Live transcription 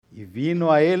Y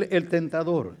vino a él el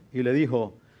tentador y le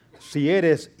dijo: si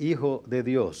eres hijo de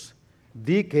Dios,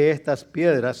 di que estas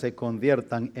piedras se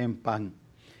conviertan en pan.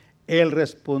 Él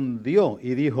respondió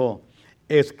y dijo: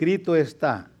 escrito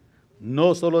está,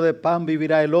 no solo de pan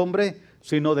vivirá el hombre,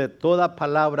 sino de toda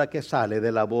palabra que sale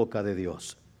de la boca de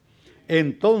Dios.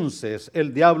 Entonces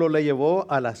el diablo le llevó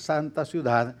a la santa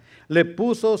ciudad, le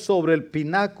puso sobre el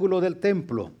pináculo del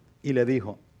templo y le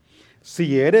dijo: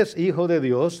 si eres hijo de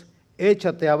Dios,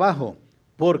 échate abajo,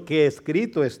 porque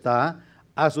escrito está,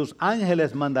 a sus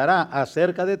ángeles mandará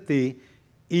acerca de ti,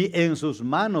 y en sus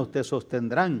manos te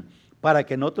sostendrán, para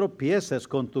que no tropieces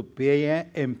con tu pie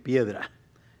en piedra.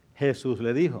 Jesús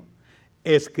le dijo: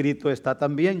 escrito está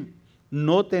también,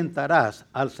 no tentarás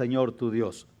al Señor tu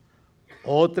Dios.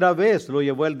 Otra vez lo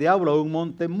llevó el diablo a un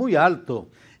monte muy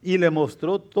alto, y le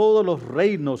mostró todos los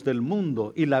reinos del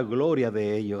mundo y la gloria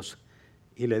de ellos.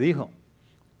 Y le dijo: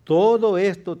 todo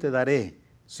esto te daré,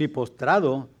 si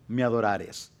postrado me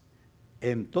adorares.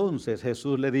 Entonces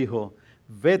Jesús le dijo: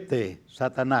 vete,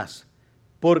 Satanás,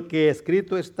 porque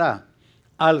escrito está,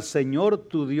 al Señor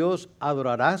tu Dios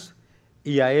adorarás,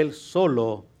 y a Él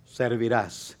solo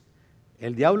servirás.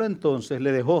 El diablo entonces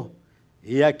le dejó,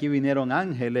 y aquí vinieron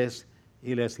ángeles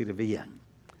y le servían.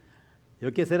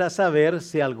 Yo quisiera saber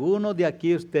si algunos de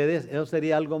aquí ustedes, eso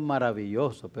sería algo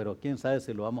maravilloso, pero quién sabe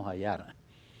si lo vamos a hallar.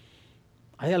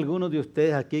 Hay algunos de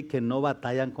ustedes aquí que no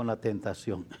batallan con la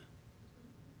tentación.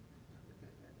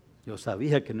 Yo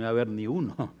sabía que no iba a haber ni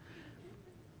uno.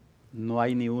 No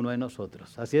hay ni uno de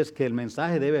nosotros. Así es que el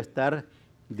mensaje debe estar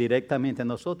directamente en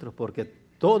nosotros, porque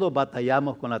todos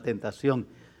batallamos con la tentación,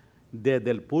 desde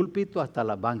el púlpito hasta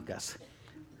las bancas.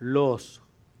 Los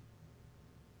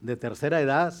de tercera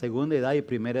edad, segunda edad y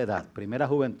primera edad. Primera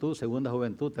juventud, segunda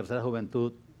juventud, tercera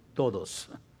juventud, todos.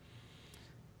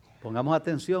 Pongamos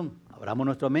atención, abramos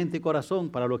nuestra mente y corazón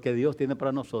para lo que Dios tiene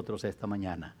para nosotros esta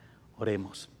mañana.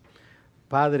 Oremos.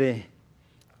 Padre,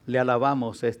 le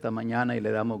alabamos esta mañana y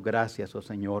le damos gracias, oh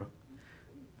Señor,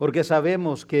 porque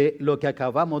sabemos que lo que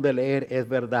acabamos de leer es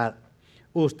verdad.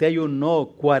 Usted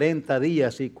ayunó 40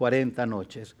 días y 40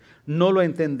 noches. No lo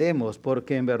entendemos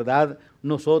porque en verdad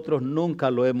nosotros nunca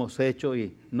lo hemos hecho,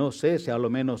 y no sé si a lo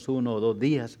menos 1 o 2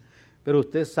 días, pero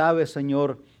usted sabe,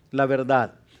 Señor, la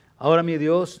verdad. Ahora, mi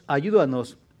Dios,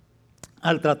 ayúdanos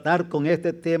al tratar con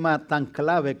este tema tan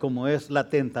clave como es la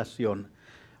tentación.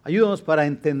 Ayúdanos para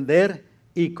entender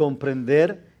y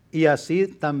comprender, y así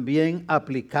también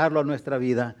aplicarlo a nuestra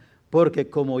vida,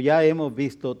 porque como ya hemos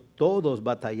visto, todos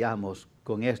batallamos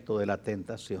con esto de la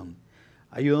tentación.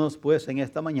 Ayúdanos pues en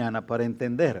esta mañana para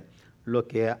entender lo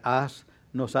que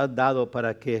nos has dado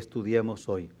para que estudiemos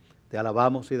hoy. Te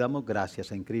alabamos y damos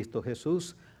gracias en Cristo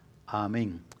Jesús.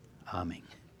 Amén. Amén.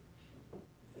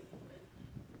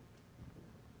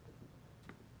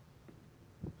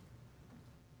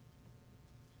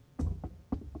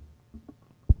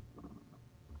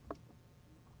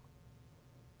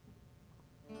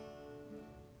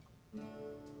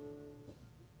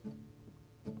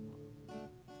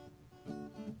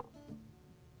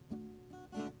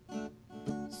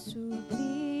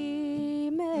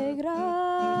 Sublime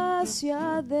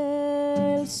gracia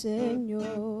del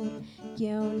Señor,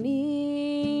 que a un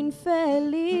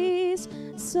infeliz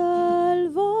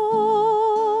salvó.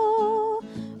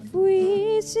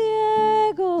 Fui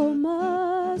ciego,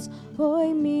 mas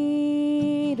hoy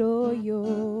miro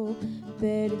yo,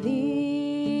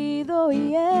 perdido,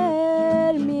 y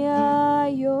Él me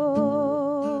halló.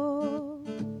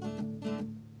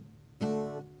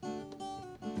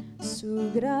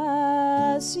 Su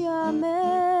gracia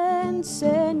me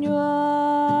enseñó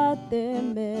a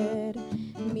temer,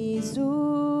 mis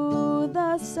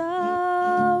dudas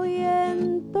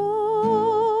ahuyentó.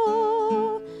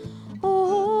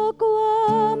 Oh,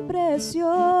 cuán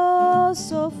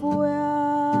precioso fue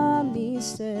a mi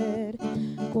ser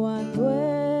cuando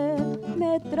Él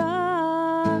me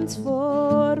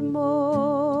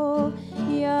transformó,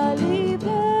 y al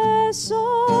libre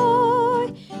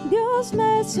soy, Dios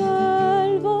me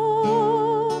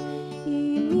salvó,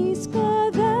 y mis cadenas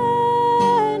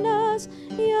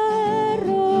ya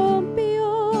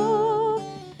rompió,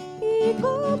 y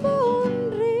como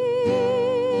un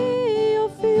río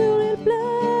fluye el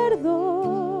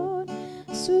perdón,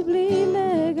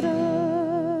 sublime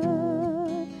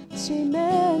gracia,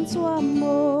 inmenso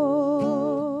amor.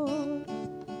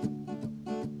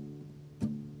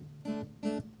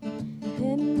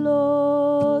 En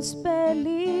los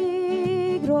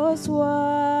peligros o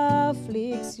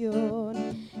aflicción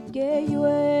que yo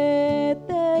he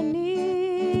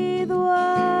tenido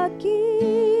aquí,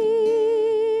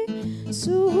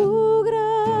 su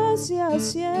gracia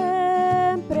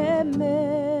siempre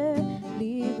me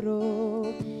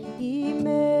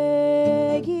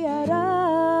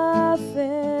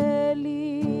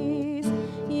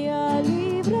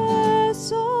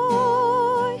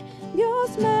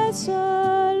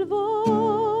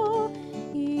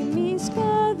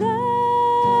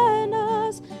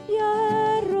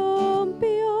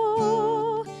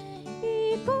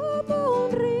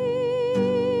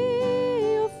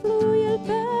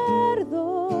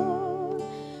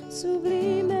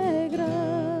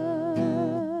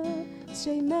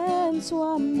inmenso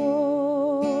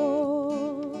amor.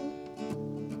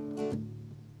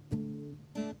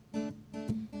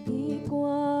 Y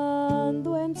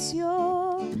cuando en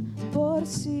Sión por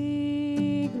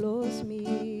siglos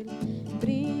mil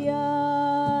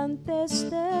brillante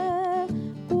esté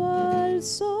cual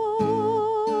sol,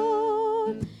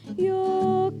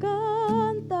 yo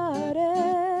cantaré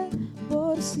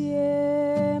por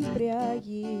siempre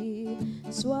allí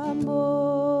su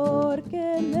amor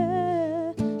que me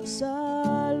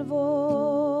salvó,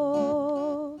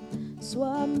 su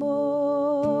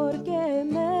amor que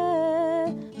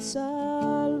me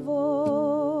salvó,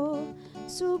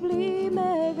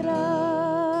 sublime gracia,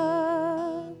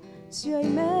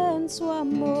 inmenso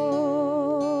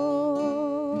amor.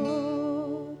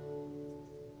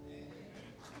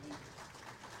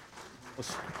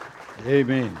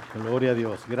 Amén. Gloria a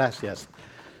Dios. Gracias.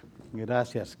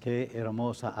 Gracias. Qué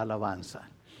hermosa alabanza.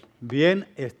 Bien,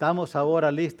 estamos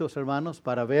ahora listos, hermanos,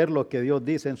 para ver lo que Dios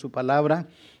dice en su palabra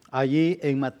allí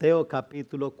en Mateo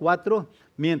capítulo 4.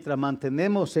 Mientras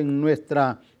mantenemos en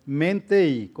nuestra mente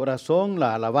y corazón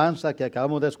la alabanza que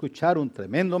acabamos de escuchar, un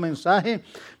tremendo mensaje,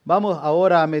 vamos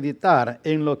ahora a meditar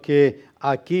en lo que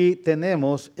aquí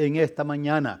tenemos en esta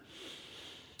mañana.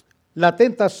 La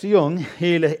tentación,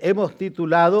 y le hemos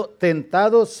titulado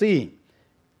Tentado sí,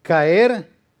 caer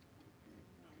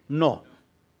no.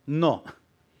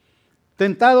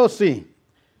 Tentado sí,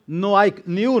 no hay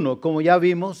ni uno, como ya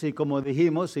vimos y como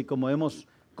dijimos y como hemos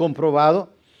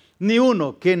comprobado, ni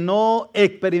uno que no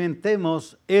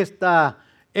experimentemos esta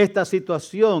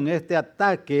situación, este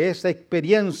ataque, esa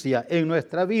experiencia en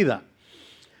nuestra vida.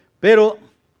 Pero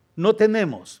no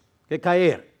tenemos que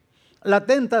caer. La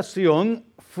tentación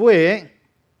fue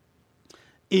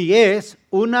y es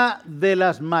una de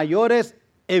las mayores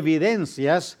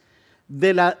evidencias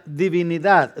de la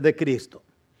divinidad de Cristo.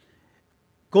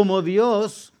 Como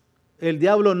Dios, el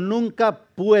diablo nunca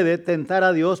puede tentar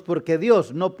a Dios porque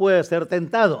Dios no puede ser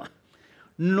tentado.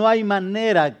 No hay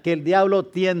manera que el diablo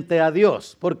tiente a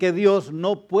Dios porque Dios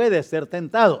no puede ser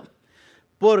tentado.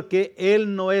 Porque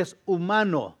Él no es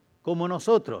humano como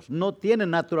nosotros, no tiene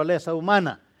naturaleza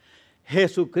humana.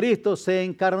 Jesucristo se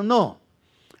encarnó.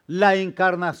 La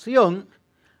encarnación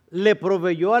le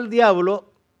proveyó al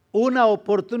diablo una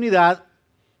oportunidad,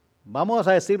 vamos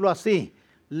a decirlo así,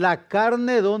 la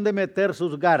carne donde meter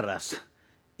sus garras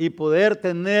y poder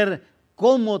tener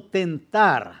cómo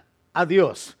tentar a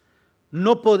Dios.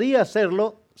 No podía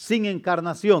hacerlo sin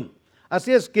encarnación.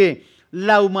 Así es que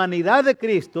la humanidad de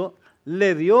Cristo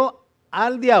le dio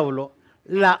al diablo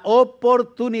la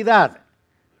oportunidad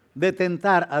de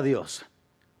tentar a Dios.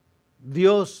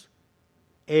 Dios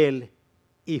el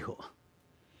Hijo.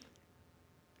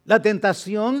 La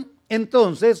tentación,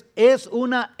 entonces, es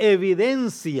una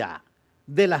evidencia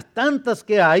de las tantas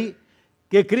que hay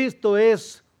que Cristo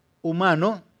es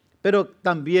humano, pero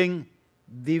también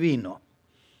divino.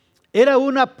 Era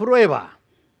una prueba,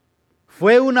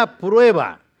 fue una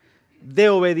prueba de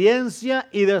obediencia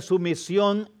y de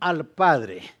sumisión al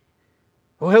Padre.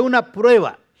 Fue una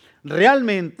prueba.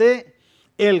 Realmente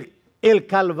el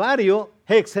Calvario,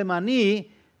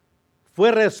 Getsemaní,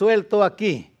 fue resuelto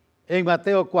aquí, en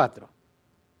Mateo 4.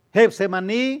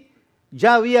 Getsemaní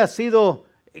ya había sido,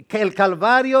 que el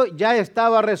Calvario ya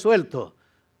estaba resuelto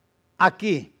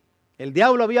aquí. El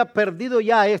diablo había perdido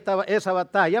ya esa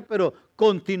batalla, pero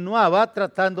continuaba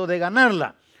tratando de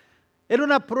ganarla. Era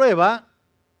una prueba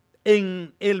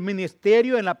en el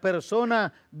ministerio, en la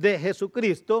persona de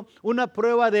Jesucristo, una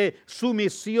prueba de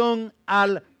sumisión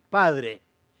al Padre.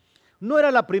 No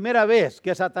era la primera vez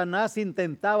que Satanás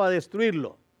intentaba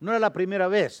destruirlo, no era la primera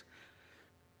vez.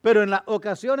 Pero en las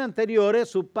ocasiones anteriores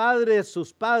sus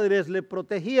padres le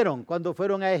protegieron cuando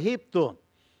fueron a Egipto.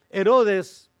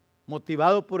 Herodes,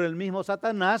 motivado por el mismo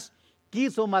Satanás,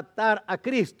 quiso matar a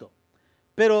Cristo.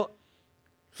 Pero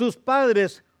sus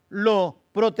padres lo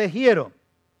protegieron.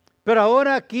 Pero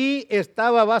ahora aquí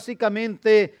estaba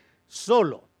básicamente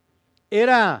solo.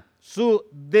 Era su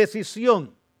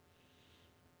decisión.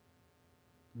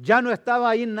 Ya no estaba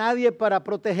ahí nadie para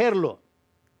protegerlo.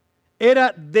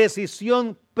 Era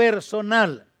decisión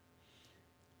personal.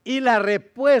 Y la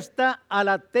respuesta a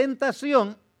la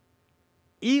tentación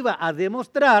iba a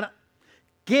demostrar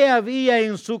qué había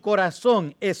en su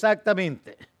corazón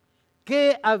exactamente.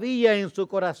 ¿Qué había en su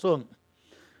corazón?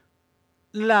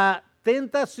 La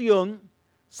tentación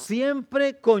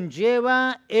siempre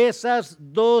conlleva esas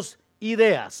dos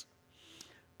ideas.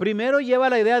 Primero lleva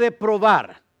la idea de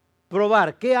probar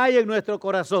qué hay en nuestro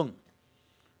corazón.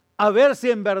 A ver si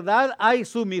en verdad hay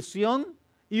sumisión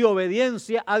y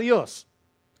obediencia a Dios.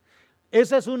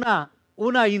 Esa es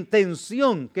una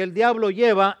intención que el diablo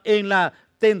lleva en la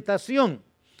tentación.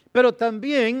 Pero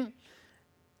también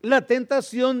la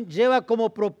tentación lleva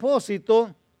como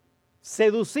propósito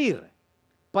seducir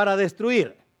para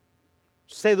destruir.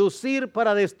 Seducir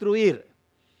para destruir.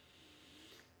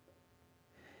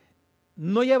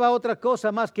 No lleva otra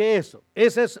cosa más que eso.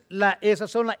 Esas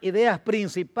son las ideas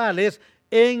principales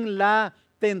en la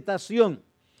tentación.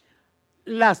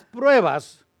 Las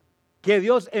pruebas que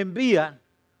Dios envía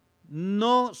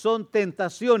no son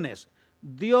tentaciones.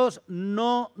 Dios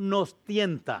no nos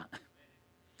tienta.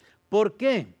 ¿Por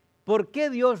qué? ¿Por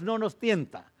qué Dios no nos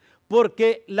tienta?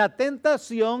 Porque la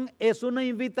tentación es una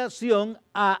invitación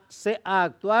a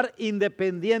actuar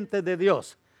independiente de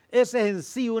Dios. Esa es en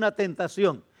sí una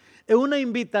tentación. Es una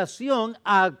invitación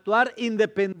a actuar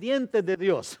independiente de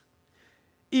Dios.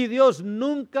 Y Dios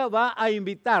nunca va a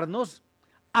invitarnos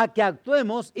a que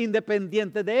actuemos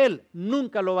independiente de Él.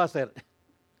 Nunca lo va a hacer.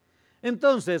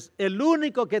 Entonces, el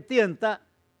único que tienta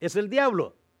es el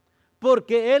diablo,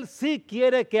 porque él sí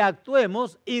quiere que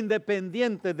actuemos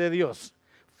independientes de Dios.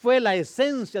 Fue la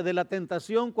esencia de la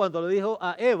tentación cuando le dijo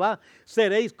a Eva,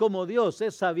 seréis como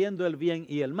dioses sabiendo el bien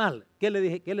y el mal. ¿Qué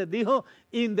les dijo?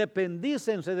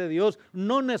 Independícense de Dios,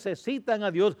 no necesitan a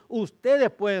Dios,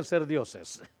 ustedes pueden ser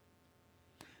dioses.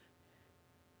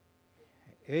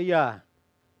 Ella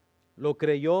lo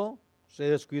creyó, se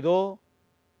descuidó.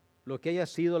 Lo que haya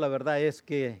sido, la verdad es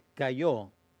que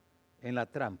cayó en la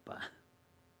trampa.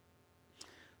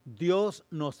 Dios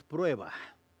nos prueba,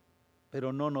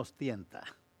 pero no nos tienta.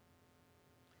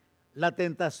 La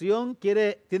tentación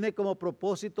tiene como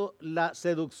propósito la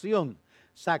seducción,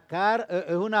 sacar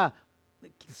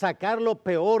lo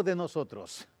peor de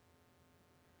nosotros.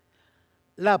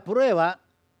 La prueba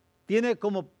tiene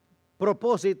como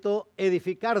propósito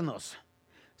edificarnos,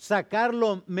 sacar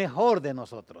lo mejor de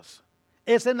nosotros.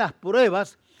 Es en las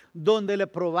pruebas donde le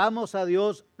probamos a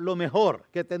Dios lo mejor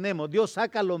que tenemos. Dios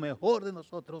saca lo mejor de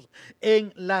nosotros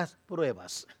en las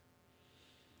pruebas.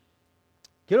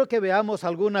 Quiero que veamos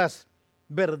algunas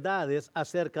verdades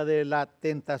acerca de la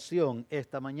tentación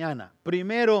esta mañana.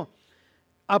 Primero,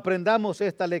 aprendamos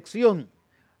esta lección.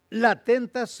 La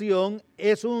tentación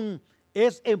es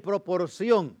en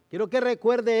proporción. Quiero que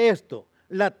recuerde esto.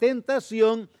 La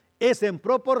tentación es en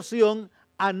proporción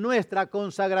a nuestra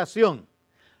consagración.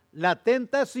 La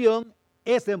tentación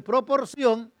es en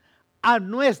proporción a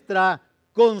nuestra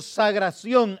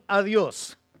consagración a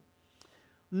Dios.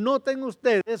 Noten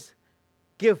ustedes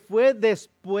que fue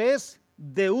después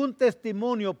de un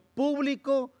testimonio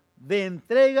público de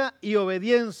entrega y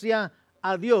obediencia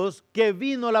a Dios que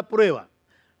vino la prueba.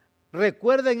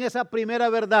 Recuerden esa primera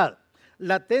verdad.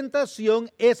 La tentación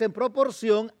es en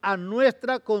proporción a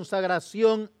nuestra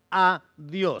consagración a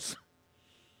Dios.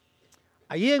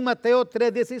 Allí en Mateo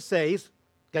 3:16,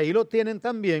 que ahí lo tienen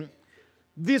también,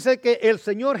 dice que el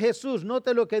Señor Jesús,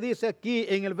 note lo que dice aquí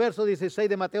en el verso 16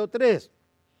 de Mateo 3.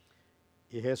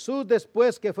 Y Jesús,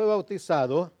 después que fue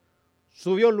bautizado,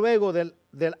 subió luego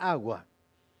del agua.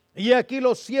 Y aquí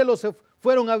los cielos se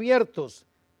fueron abiertos.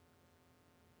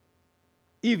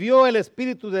 Y vio el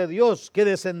Espíritu de Dios que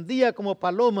descendía como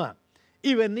paloma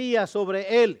y venía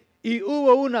sobre él. Y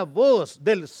hubo una voz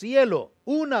del cielo,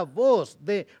 una voz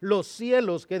de los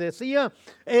cielos que decía,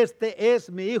 este es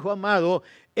mi Hijo amado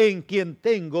en quien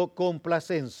tengo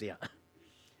complacencia.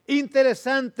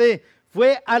 Interesante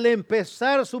fue al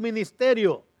empezar su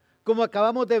ministerio, como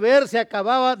acabamos de ver, se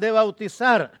acababa de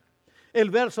bautizar. El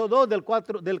verso 2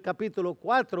 del capítulo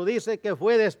 4 dice que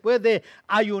fue después de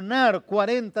ayunar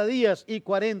 40 días y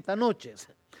 40 noches.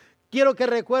 Quiero que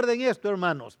recuerden esto,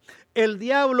 hermanos. El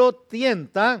diablo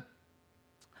tienta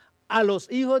a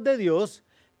los hijos de Dios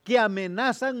que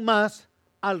amenazan más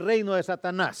al reino de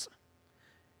Satanás.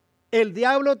 El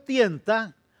diablo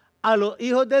tienta a los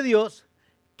hijos de Dios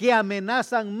que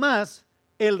amenazan más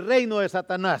el reino de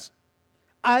Satanás.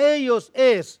 A ellos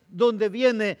es donde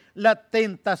viene la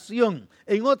tentación.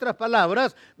 En otras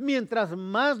palabras, mientras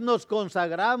más nos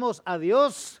consagramos a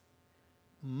Dios,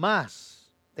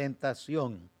 más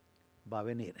tentación va a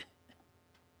venir.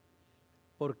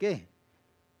 ¿Por qué?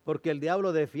 Porque el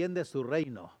diablo defiende su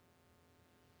reino.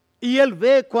 Y él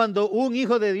ve cuando un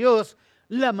hijo de Dios,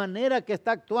 la manera que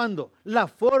está actuando, la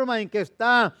forma en que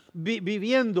está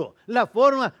viviendo,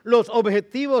 los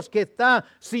objetivos que está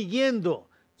siguiendo,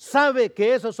 sabe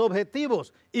que esos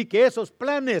objetivos y que esos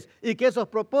planes y que esos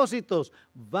propósitos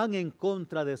van en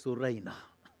contra de su reino.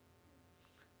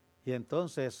 Y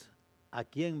entonces, ¿a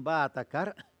quién va a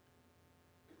atacar?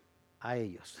 A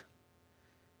ellos.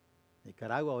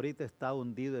 Nicaragua ahorita está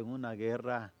hundido en una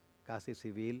guerra casi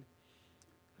civil.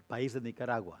 El país de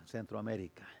Nicaragua,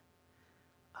 Centroamérica.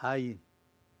 Hay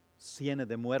cientos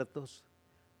de muertos,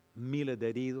 miles de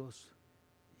heridos,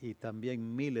 y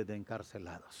también miles de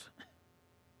encarcelados.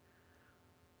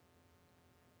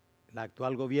 El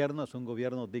actual gobierno es un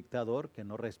gobierno dictador que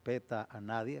no respeta a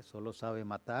nadie, solo sabe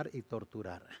matar y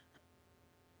torturar.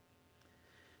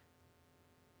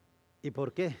 ¿Y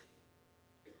por qué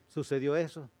sucedió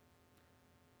eso?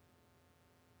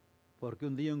 Porque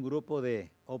un día un grupo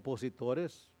de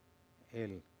opositores,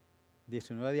 el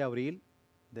 19 de abril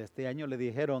de este año, le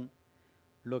dijeron: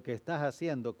 lo que estás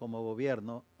haciendo como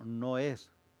gobierno no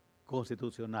es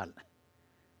constitucional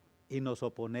y nos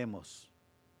oponemos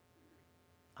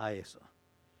a eso.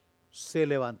 Se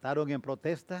levantaron en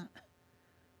protesta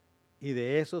y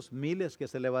de esos miles que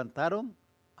se levantaron,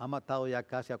 ha matado ya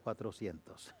casi a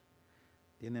 400.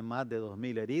 Tiene más de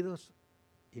 2,000 heridos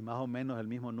y más o menos el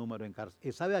mismo número encarcelados.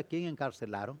 ¿Y sabe a quién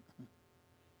encarcelaron?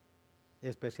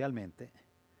 Especialmente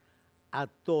a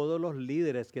todos los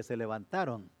líderes que se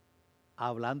levantaron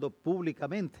hablando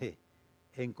públicamente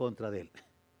en contra de él.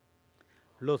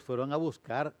 Los fueron a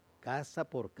buscar casa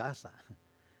por casa.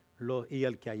 Y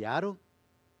el que hallaron,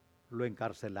 lo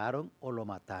encarcelaron o lo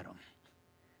mataron.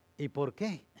 ¿Y por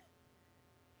qué?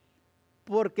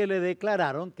 Porque le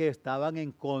declararon que estaban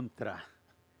en contra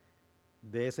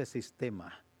de ese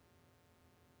sistema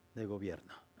de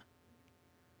gobierno.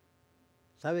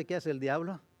 ¿Sabe qué hace el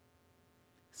diablo?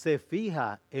 Se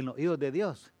fija en los hijos de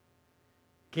Dios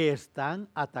que están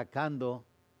atacando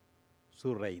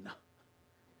su reino.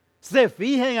 Se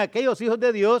fija en aquellos hijos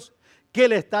de Dios que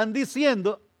le están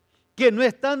diciendo que no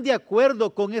están de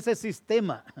acuerdo con ese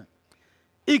sistema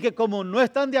y que como no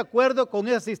están de acuerdo con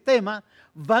ese sistema,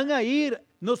 van a ir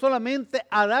no solamente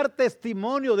a dar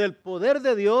testimonio del poder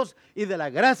de Dios y de la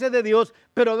gracia de Dios,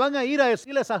 pero van a ir a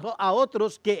decirles a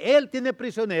otros que Él tiene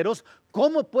prisioneros,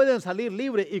 cómo pueden salir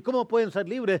libres y cómo pueden ser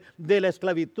libres de la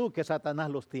esclavitud que Satanás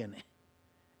los tiene.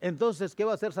 Entonces, ¿qué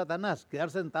va a hacer Satanás? Quedar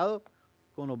sentado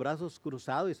con los brazos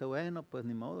cruzados y dice: bueno, pues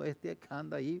ni modo, este que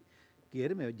anda ahí,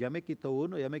 ya me quitó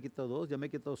uno, ya me quitó dos, ya me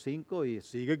quitó 5 y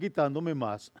sigue quitándome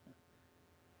más.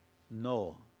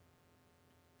 No,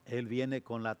 Él viene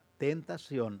con la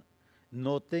tentación.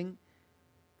 Noten,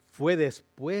 fue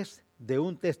después de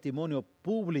un testimonio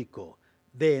público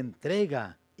de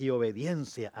entrega y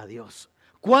obediencia a Dios.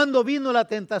 ¿Cuándo vino la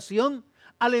tentación?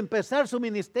 Al empezar su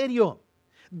ministerio,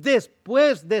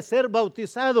 después de ser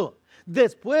bautizado.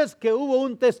 Después que hubo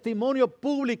un testimonio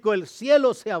público, el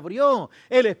cielo se abrió,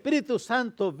 el Espíritu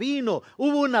Santo vino,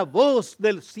 hubo una voz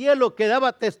del cielo que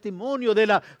daba testimonio de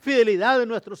la fidelidad de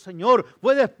nuestro Señor.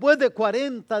 Fue después de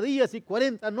 40 días y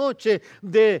 40 noches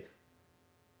de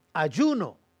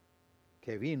ayuno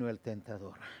que vino el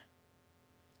tentador.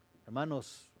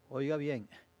 Hermanos, oiga bien,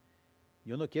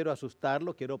 yo no quiero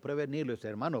asustarlo, quiero prevenirlo. Y dice: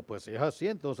 hermano, pues si es así,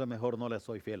 entonces mejor no le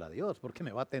soy fiel a Dios, porque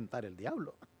me va a tentar el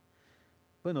diablo.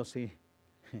 Bueno, sí,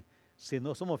 si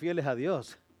no somos fieles a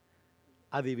Dios,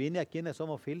 adivine a quiénes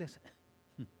somos fieles.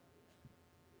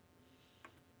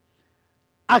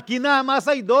 Aquí nada más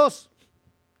hay dos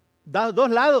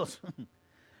lados.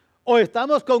 O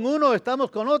estamos con uno o estamos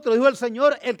con otro. Dijo el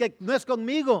Señor: el que no es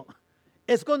conmigo,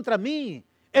 es contra mí.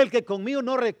 El que conmigo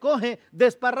no recoge,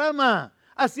 desparrama.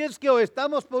 Así es que o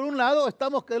estamos por un lado o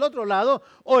estamos del otro lado,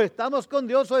 o estamos con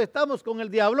Dios o estamos con el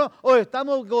diablo, o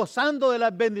estamos gozando de la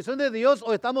bendición de Dios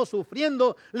o estamos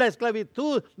sufriendo la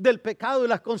esclavitud del pecado y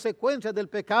las consecuencias del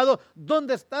pecado.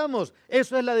 ¿Dónde estamos?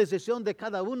 Eso es la decisión de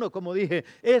cada uno, como dije,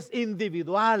 es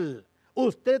individual.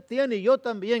 Usted tiene y yo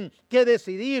también que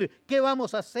decidir qué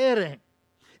vamos a hacer.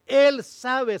 Él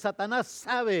sabe, Satanás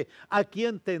sabe a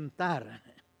quién tentar.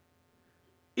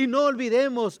 Y no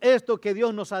olvidemos esto que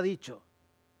Dios nos ha dicho.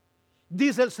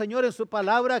 Dice el Señor en su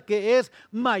palabra que es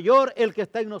mayor el que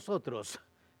está en nosotros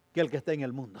que el que está en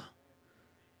el mundo.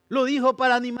 Lo dijo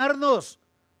para animarnos,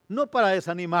 no para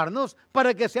desanimarnos,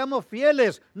 para que seamos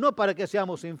fieles, no para que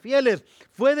seamos infieles.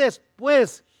 Fue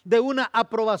después de una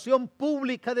aprobación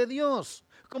pública de Dios.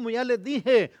 Como ya les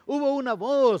dije, hubo una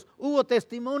voz, hubo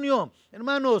testimonio.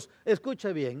 Hermanos,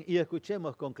 escuche bien y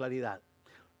escuchemos con claridad.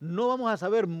 No vamos a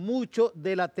saber mucho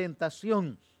de la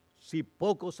tentación si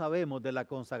poco sabemos de la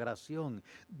consagración,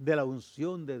 de la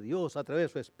unción de Dios a través de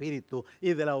su Espíritu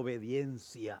y de la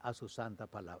obediencia a su santa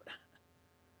palabra.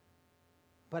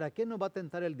 ¿Para qué nos va a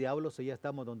tentar el diablo si ya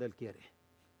estamos donde Él quiere?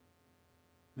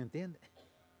 ¿Me entiende?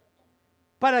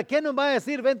 ¿Para qué nos va a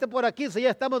decir vente por aquí si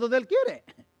ya estamos donde Él quiere?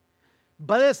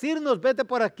 Va a decirnos vete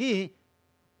por aquí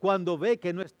cuando ve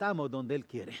que no estamos donde Él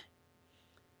quiere.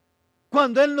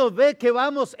 Cuando Él nos ve que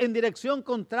vamos en dirección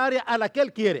contraria a la que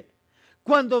Él quiere.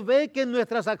 Cuando ve que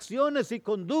nuestras acciones y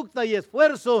conducta y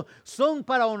esfuerzo son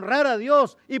para honrar a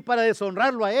Dios y para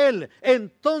deshonrarlo a Él,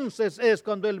 entonces es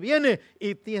cuando Él viene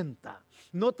y tienta.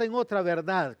 Noten otra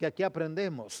verdad que aquí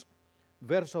aprendemos.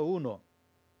 verso 1.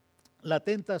 La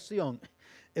tentación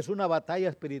es una batalla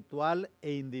espiritual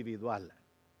e individual.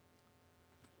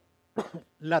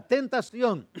 La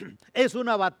tentación es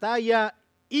una batalla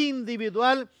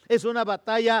individual, es una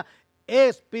batalla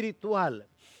espiritual.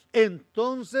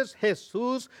 Entonces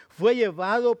Jesús fue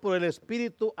llevado por el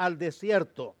Espíritu al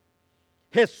desierto.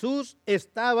 Jesús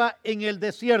estaba en el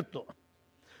desierto.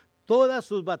 Todas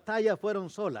sus batallas fueron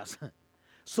solas.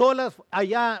 Solas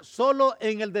allá, solo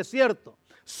en el desierto,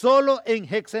 solo en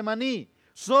Getsemaní,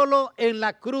 solo en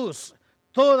la cruz.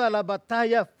 Todas las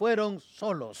batallas fueron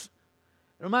solos.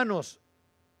 Hermanos,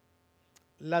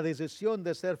 la decisión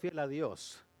de ser fiel a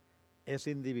Dios es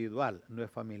individual, no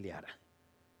es familiar.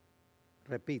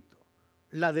 Repito,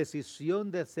 la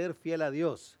decisión de ser fiel a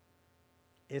Dios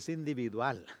es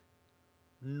individual,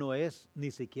 no es ni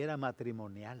siquiera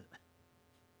matrimonial.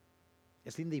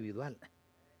 Es individual,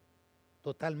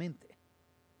 totalmente.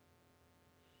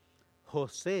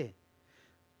 José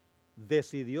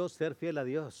decidió ser fiel a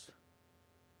Dios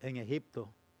en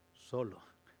Egipto solo.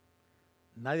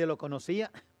 Nadie lo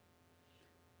conocía.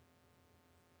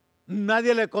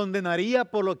 Nadie le condenaría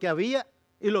por lo que había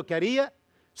y lo que haría.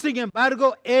 Sin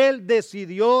embargo, él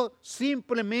decidió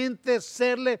simplemente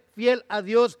serle fiel a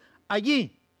Dios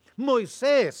allí.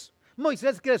 Moisés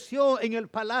creció en el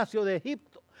palacio de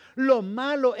Egipto. Lo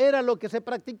malo era lo que se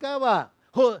practicaba.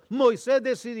 Moisés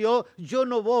decidió, yo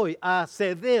no voy a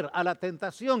ceder a la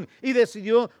tentación, y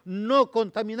decidió no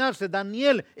contaminarse.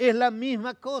 Daniel es la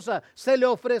misma cosa. Se le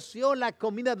ofreció la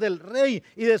comida del rey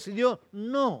y decidió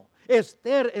no.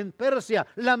 Esther en Persia,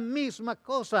 la misma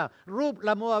cosa. Rut,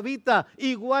 la moabita,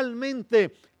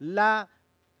 igualmente. La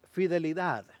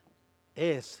fidelidad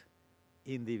es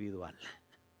individual.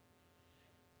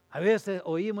 A veces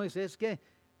oímos y dice,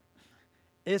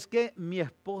 es que mi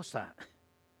esposa,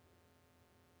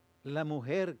 la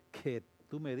mujer que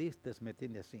tú me diste, me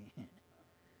tiene así.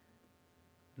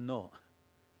 No,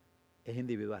 es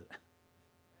individual.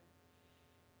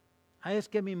 Es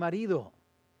que mi marido,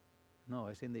 no,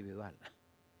 es individual.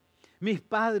 Mis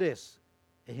padres,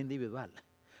 es individual.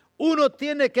 Uno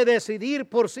tiene que decidir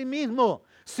por sí mismo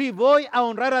si voy a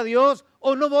honrar a Dios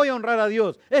o no voy a honrar a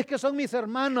Dios. Es que son mis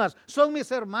hermanas, son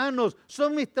mis hermanos,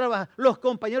 son los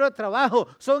compañeros de trabajo,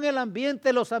 son el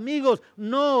ambiente, los amigos.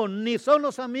 No, ni son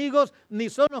los amigos, ni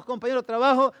son los compañeros de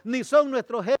trabajo, ni son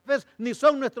nuestros jefes, ni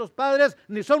son nuestros padres,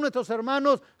 ni son nuestros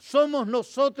hermanos. Somos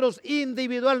nosotros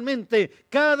individualmente.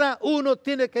 Cada uno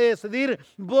tiene que decidir,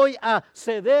 voy a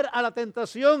ceder a la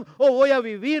tentación o voy a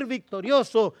vivir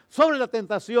victorioso sobre la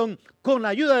tentación con la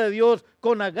ayuda de Dios,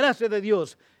 con la gracia de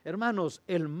Dios. Hermanos,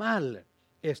 el mal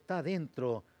está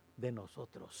dentro de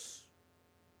nosotros.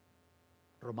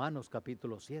 Romanos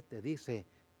capítulo 7 dice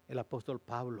el apóstol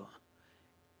Pablo,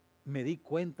 me di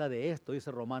cuenta de esto,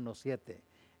 dice Romanos 7,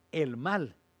 el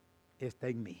mal está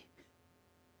en mí.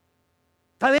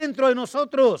 Está dentro de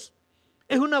nosotros.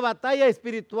 Es una batalla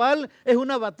espiritual, es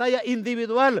una batalla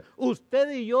individual.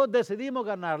 Usted y yo decidimos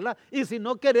ganarla, y si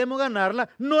no queremos ganarla,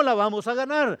 no la vamos a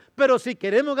ganar. Pero si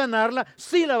queremos ganarla,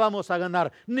 sí la vamos a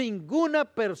ganar. Ninguna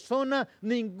persona,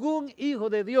 ningún hijo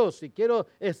de Dios, si quiero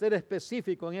ser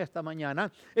específico en esta mañana,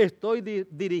 estoy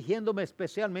dirigiéndome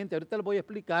especialmente, ahorita les voy a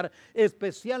explicar,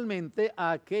 especialmente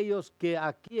a aquellos que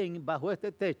aquí bajo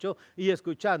este techo y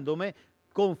escuchándome,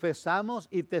 confesamos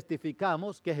y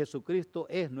testificamos que Jesucristo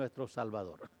es nuestro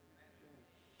Salvador.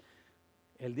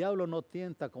 El diablo no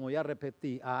tienta, como ya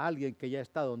repetí, a alguien que ya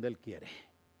está donde él quiere.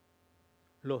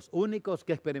 Los únicos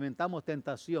que experimentamos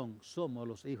tentación somos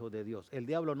los hijos de Dios. El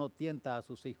diablo no tienta a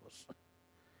sus hijos,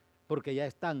 porque ya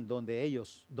están donde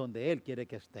él quiere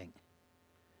que estén.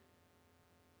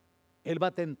 Él va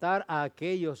a tentar a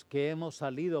aquellos que hemos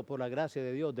salido por la gracia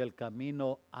de Dios del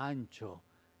camino ancho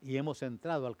y hemos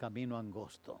entrado al camino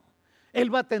angosto.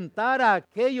 Él va a tentar a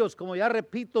aquellos, como ya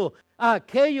repito, a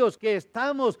aquellos que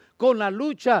estamos con la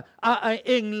lucha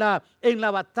en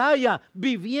la batalla,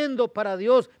 viviendo para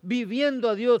Dios, viviendo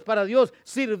a Dios, para Dios,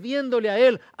 sirviéndole a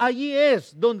Él. Allí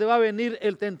es donde va a venir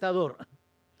el tentador.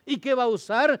 ¿Y qué va a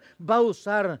usar? Va a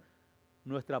usar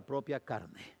nuestra propia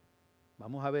carne.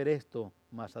 Vamos a ver esto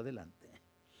más adelante.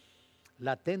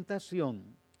 La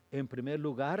tentación, en primer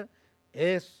lugar,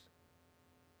 es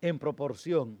en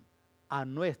proporción a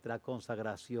nuestra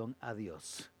consagración a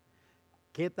Dios.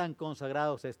 ¿Qué tan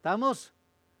consagrados estamos?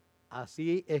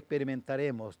 Así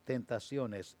experimentaremos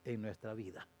tentaciones en nuestra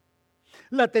vida.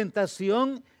 La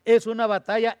tentación es una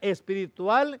batalla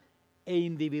espiritual e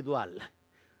individual.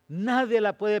 Nadie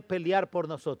la puede pelear por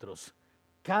nosotros.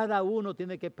 Cada uno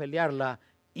tiene que pelearla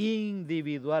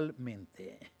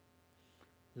individualmente.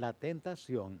 La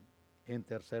tentación, en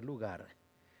tercer lugar,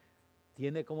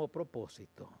 tiene como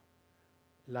propósito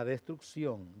la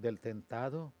destrucción del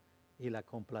tentado y la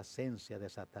complacencia de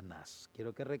Satanás.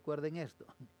 Quiero que recuerden esto.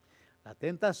 La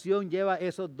tentación lleva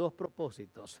esos dos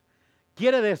propósitos.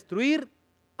 Quiere destruir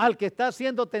al que está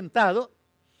siendo tentado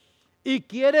y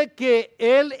quiere que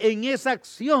él en esa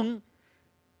acción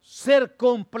ser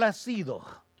complacido.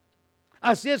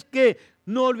 Así es que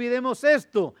no olvidemos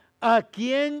esto. ¿A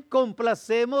quién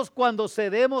complacemos cuando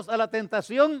cedemos a la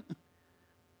tentación?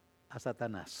 A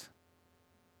Satanás.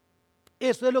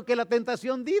 Eso es lo que la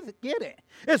tentación quiere.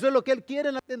 Eso es lo que él quiere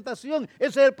en la tentación.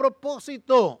 Ese es el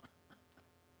propósito.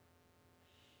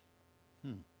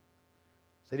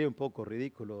 Sería un poco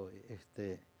ridículo,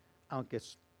 aunque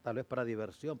tal vez para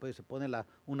diversión, pues se pone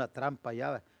una trampa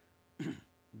ya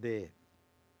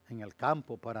en el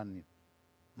campo para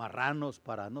marranos,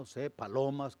 para, no sé,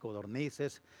 palomas,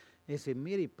 codornices. Y dice,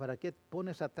 mire, ¿para qué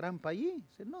pone esa trampa allí?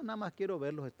 Dice, no, nada más quiero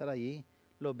verlos estar allí.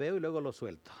 Los veo y luego los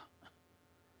suelto.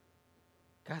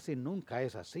 Casi nunca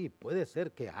es así. Puede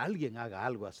ser que alguien haga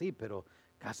algo así, pero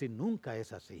casi nunca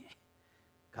es así.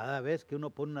 Cada vez que uno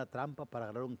pone una trampa para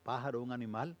agarrar un pájaro o un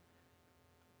animal,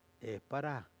 es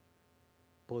para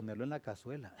ponerlo en la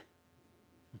cazuela.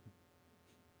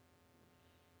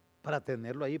 Para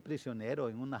tenerlo ahí prisionero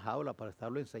en una jaula para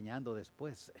estarlo enseñando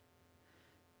después.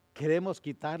 Queremos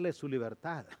quitarle su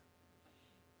libertad.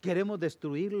 Queremos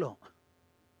destruirlo.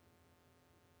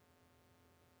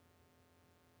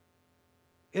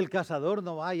 El cazador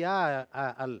no va ya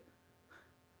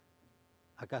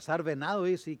a cazar venado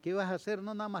y dice, ¿qué vas a hacer?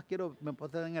 No, nada más me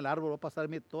posar en el árbol, voy a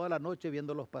pasarme toda la noche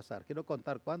viéndolos pasar. Quiero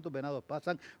contar cuántos venados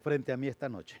pasan frente a mí esta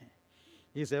noche.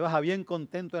 Y se baja bien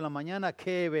contento en la mañana,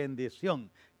 ¡qué bendición!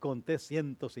 Conté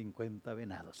 150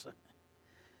 venados.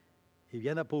 Y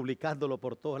viene publicándolo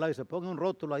por todos lados y se pone un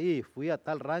rótulo ahí, fui a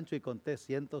tal rancho y conté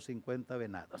 150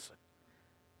 venados.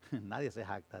 Nadie se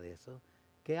jacta de eso.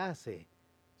 ¿Qué hace?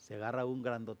 Se agarra un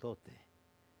grandotote,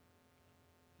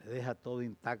 le deja todo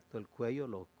intacto el cuello,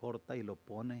 lo corta y lo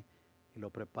pone, y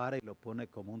lo prepara y lo pone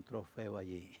como un trofeo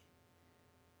allí.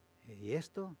 ¿Y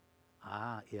esto?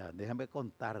 Ya, déjame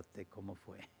contarte cómo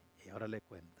fue. Y ahora le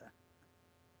cuenta.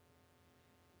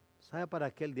 ¿Sabe para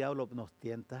qué el diablo nos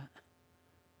tienta?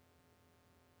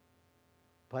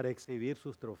 Para exhibir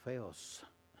sus trofeos.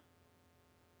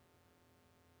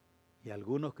 Y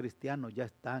algunos cristianos ya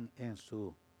están en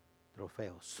sus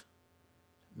trofeos.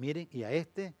 Miren, y a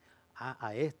este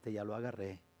ya lo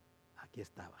agarré. Aquí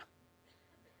estaba.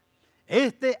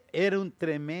 Este era un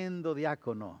tremendo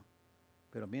diácono.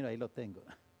 Pero mira, ahí lo tengo.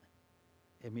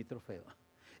 Es mi trofeo.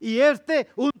 Y este,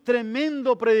 un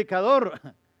tremendo predicador.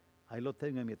 Ahí lo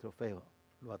tengo en mi trofeo.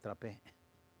 Lo atrapé.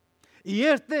 Y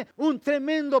este, un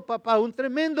tremendo papá, un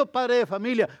tremendo padre de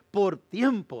familia. Por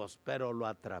tiempos, pero lo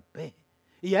atrapé.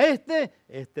 Y a este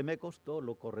me costó,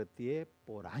 lo correteé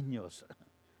por años.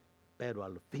 Pero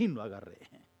al fin lo agarré.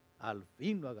 Al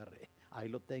fin lo agarré. Ahí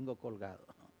lo tengo colgado.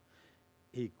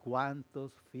 Y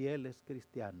cuántos fieles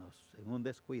cristianos en un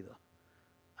descuido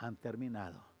han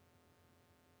terminado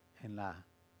en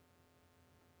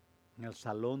el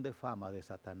salón de fama de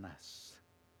Satanás,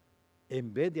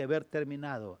 en vez de haber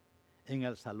terminado en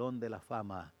el salón de la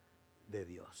fama de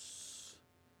Dios.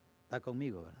 ¿Está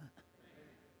conmigo, verdad?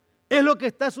 Es lo que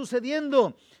está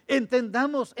sucediendo.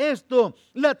 Entendamos esto.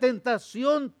 La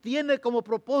tentación tiene como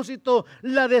propósito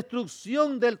la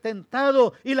destrucción del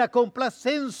tentado y la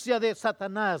complacencia de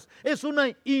Satanás. Es una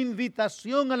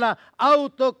invitación a la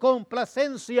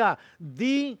autocomplacencia.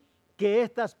 Di que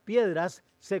estas piedras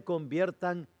se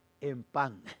conviertan en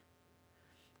pan.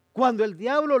 Cuando el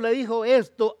diablo le dijo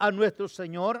esto a nuestro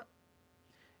Señor,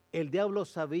 el diablo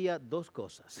sabía dos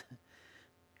cosas.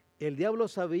 El diablo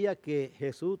sabía que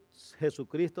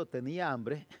Jesucristo tenía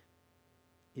hambre.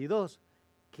 Y dos,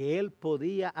 que él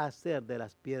podía hacer de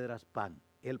las piedras pan.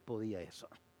 Él podía eso.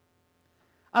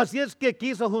 Así es que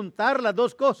quiso juntar las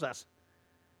dos cosas.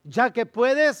 Ya que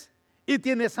puedes y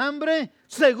tienes hambre,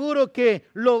 seguro que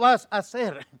lo vas a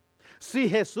hacer. Si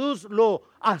Jesús lo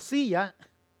hacía,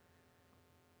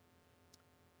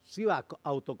 se iba a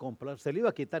autocomprar, se le iba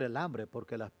a quitar el hambre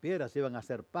porque las piedras iban a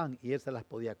ser pan y él se las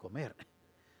podía comer.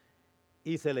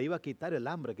 Y se le iba a quitar el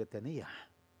hambre que tenía.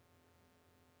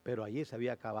 Pero allí se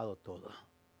había acabado todo.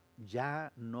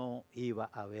 Ya no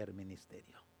iba a haber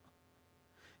ministerio.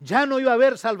 Ya no iba a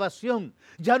haber salvación.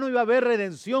 Ya no iba a haber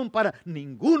redención para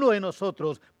ninguno de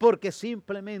nosotros. Porque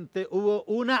simplemente hubo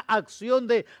una acción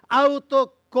de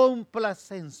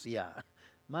autocomplacencia.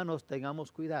 Hermanos,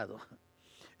 tengamos cuidado.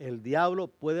 El diablo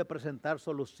puede presentar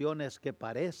soluciones que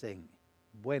parecen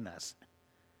buenas,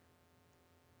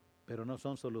 pero no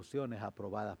son soluciones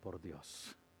aprobadas por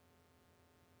Dios.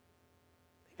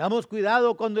 Tengamos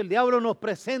cuidado cuando el diablo nos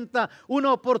presenta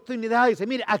una oportunidad y dice,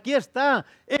 mire, aquí está,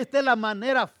 esta es la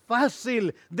manera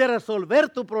fácil de resolver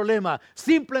tu problema.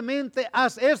 Simplemente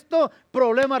haz esto,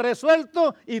 problema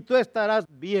resuelto y tú estarás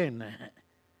bien.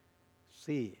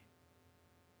 Sí,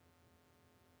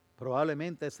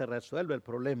 probablemente se resuelve el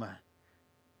problema,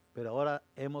 pero ahora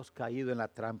hemos caído en la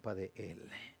trampa de él.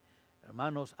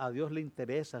 Hermanos, a Dios le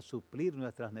interesa suplir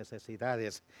nuestras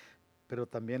necesidades, pero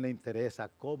también le interesa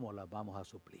cómo las vamos a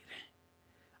suplir.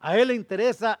 A él le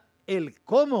interesa el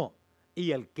cómo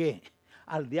y el qué.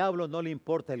 Al diablo no le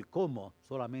importa el cómo,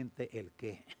 solamente el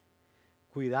qué.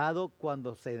 Cuidado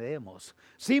cuando cedemos.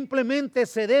 Simplemente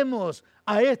cedemos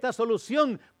a esta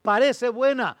solución. Parece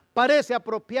buena, parece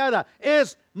apropiada,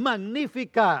 es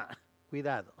magnífica.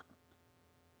 Cuidado.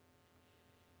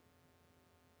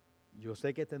 Yo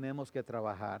sé que tenemos que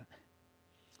trabajar.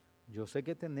 Yo sé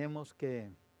que tenemos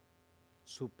que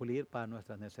suplir para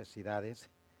nuestras necesidades,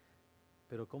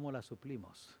 pero ¿cómo las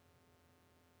suplimos?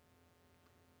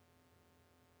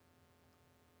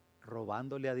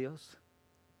 ¿Robándole a Dios?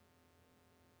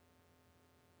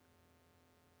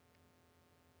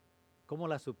 ¿Cómo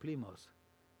las suplimos?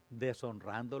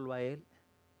 ¿Deshonrándolo a Él?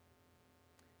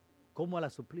 ¿Cómo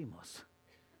las suplimos?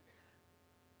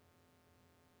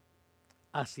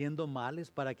 ¿Haciendo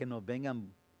males para que nos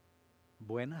vengan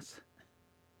buenas?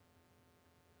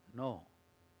 No.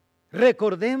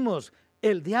 Recordemos,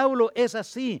 el diablo es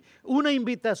así, una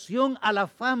invitación a la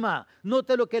fama.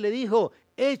 Note lo que le dijo,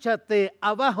 échate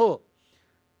abajo,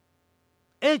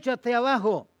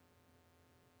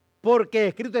 porque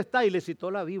escrito está, y le citó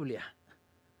la Biblia.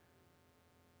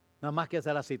 Nada más que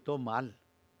se la citó mal.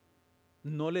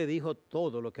 No le dijo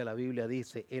todo lo que la Biblia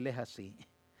dice, él es así.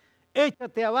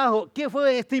 Échate abajo. ¿Qué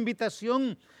fue esta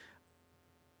invitación?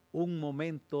 Un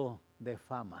momento de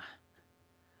fama.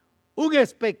 Un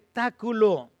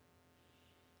espectáculo.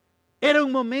 Era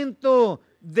un momento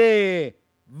de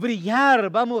brillar,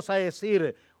 vamos a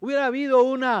decir. Hubiera habido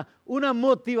una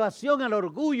motivación al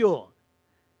orgullo.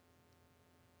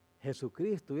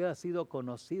 Jesucristo hubiera sido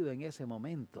conocido en ese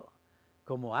momento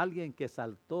como alguien que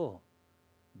saltó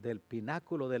del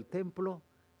pináculo del templo,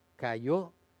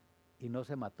 cayó y no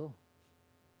se mató.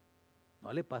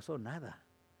 No le pasó nada.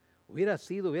 Hubiera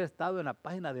estado en la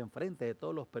página de enfrente de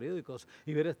todos los periódicos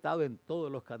y hubiera estado en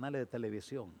todos los canales de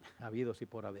televisión, habidos y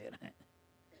por haber.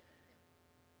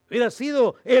 Hubiera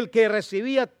sido el que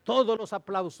recibía todos los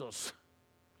aplausos.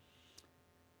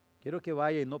 Quiero que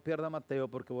vaya y no pierda Mateo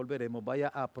porque volveremos. Vaya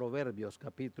a Proverbios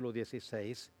capítulo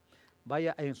 16.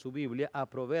 Vaya en su Biblia a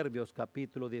Proverbios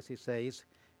capítulo 16.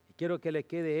 Quiero que le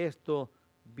quede esto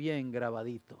bien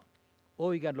grabadito.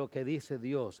 Oigan lo que dice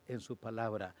Dios en su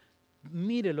palabra.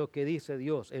 Mire lo que dice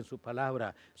Dios en su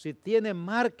palabra. Si tiene,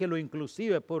 márquelo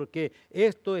inclusive, porque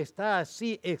esto está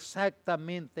así,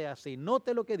 exactamente así.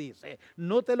 Note lo que dice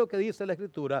la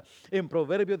Escritura en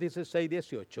Proverbios 16,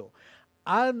 18.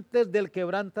 Antes del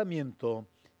quebrantamiento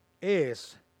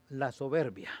es la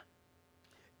soberbia,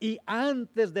 y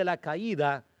antes de la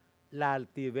caída la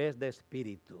altivez de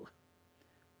espíritu.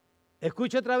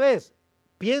 Escuche otra vez,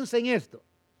 piensa en esto.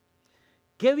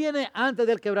 ¿Qué viene antes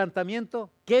del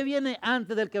quebrantamiento? ¿Qué viene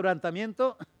antes del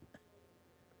quebrantamiento?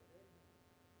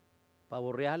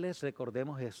 Pavos reales,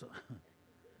 recordemos eso.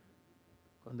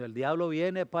 Cuando el diablo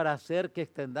viene para hacer que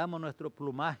extendamos nuestro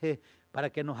plumaje,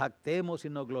 para que nos jactemos y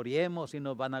nos gloriemos y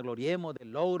nos vanagloriemos de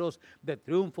logros, de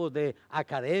triunfos, de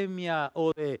academia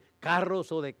o de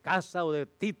carros o de casa o de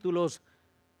títulos,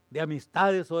 de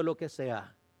amistades o de lo que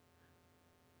sea.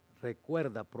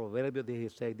 Recuerda Proverbios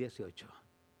 16, 18.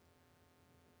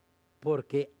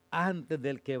 Porque antes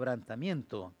del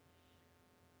quebrantamiento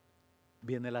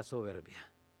viene la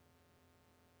soberbia.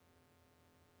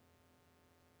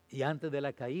 Y antes de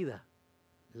la caída,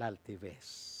 la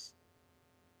altivez.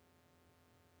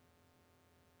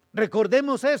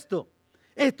 Recordemos esto.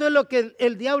 Esto es lo que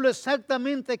el diablo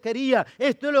exactamente quería.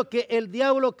 Esto es lo que el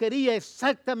diablo quería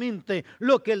exactamente.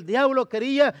 Lo que el diablo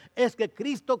quería es que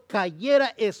Cristo cayera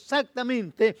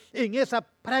exactamente en esa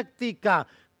práctica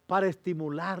para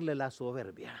estimularle la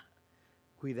soberbia.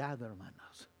 Cuidado,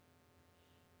 hermanos.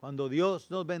 Cuando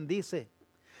Dios nos bendice,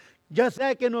 ya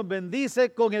sea que nos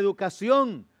bendice con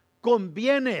educación, con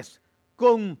bienes,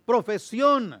 con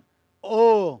profesión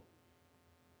o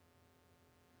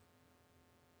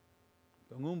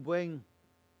con un buen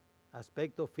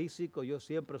aspecto físico, yo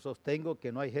siempre sostengo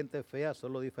que no hay gente fea,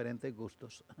 solo diferentes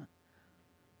gustos.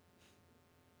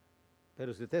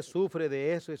 Pero si usted sufre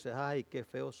de eso y dice, ay, qué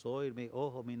feo soy, mi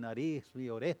ojo, mi nariz, mi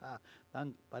oreja,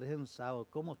 parecen sábado,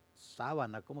 como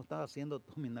sábana, ¿cómo estás haciendo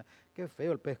tú? Qué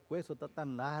feo, el pescuezo está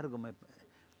tan largo,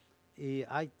 y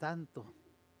hay tanto.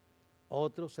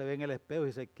 Otro se ve en el espejo y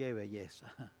dice, qué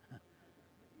belleza.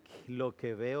 Lo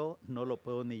que veo no lo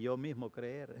puedo ni yo mismo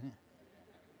creer.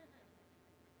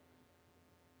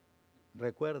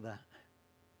 Recuerda,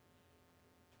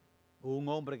 un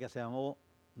hombre que se llamó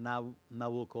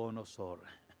Nabucodonosor,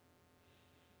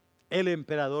 el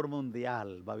emperador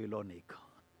mundial babilónico.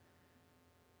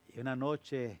 Y una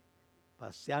noche,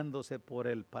 paseándose por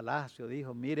el palacio,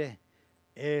 dijo, mire,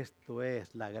 esto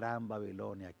es la gran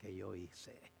Babilonia que yo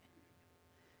hice.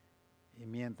 Y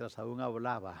mientras aún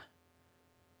hablaba,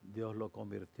 Dios lo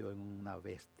convirtió en una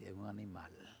bestia, en un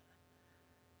animal.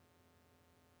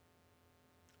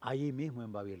 Allí mismo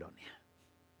en Babilonia.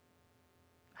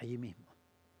 Allí mismo.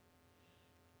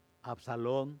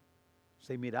 Absalón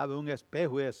se miraba en un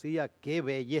espejo y decía, qué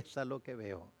belleza lo que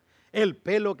veo. El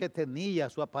pelo que tenía,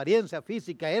 su apariencia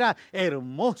física era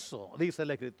hermoso, dice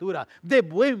la Escritura, de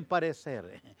buen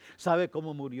parecer. ¿Sabe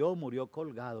cómo murió? Murió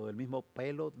colgado del mismo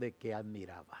pelo de que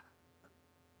admiraba.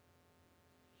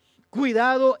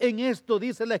 Cuidado en esto,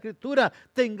 dice la Escritura,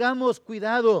 tengamos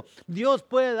cuidado. Dios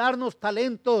puede darnos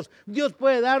talentos, Dios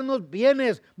puede darnos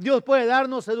bienes, Dios puede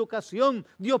darnos educación,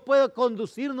 Dios puede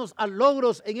conducirnos a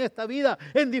logros en esta vida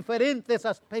en diferentes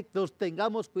aspectos.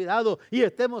 Tengamos cuidado y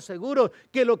estemos seguros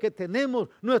que lo que tenemos,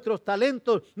 nuestros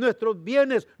talentos, nuestros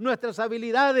bienes, nuestras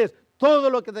habilidades, todo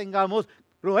lo que tengamos,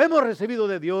 lo hemos recibido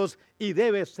de Dios y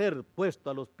debe ser puesto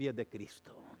a los pies de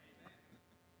Cristo.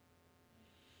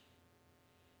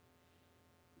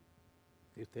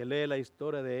 Si usted lee la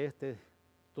historia de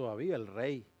todavía el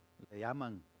rey, le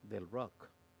llaman del rock,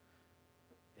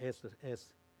 es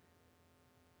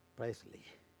Presley,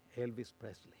 Elvis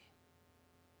Presley.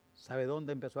 ¿Sabe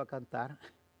dónde empezó a cantar?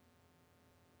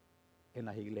 En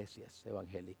las iglesias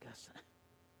evangélicas.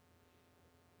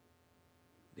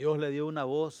 Dios le dio una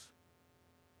voz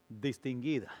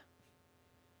distinguida.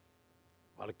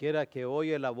 Cualquiera que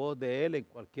oye la voz de él en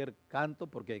cualquier canto,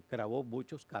 porque grabó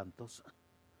muchos cantos,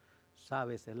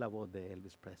 sabes, es la voz de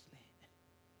Elvis Presley.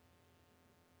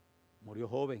 Murió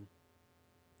joven,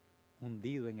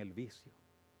 hundido en el vicio,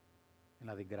 en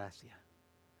la desgracia.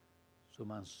 Su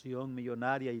mansión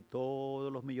millonaria y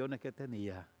todos los millones que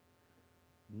tenía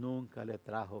nunca le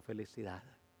trajo felicidad.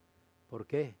 ¿Por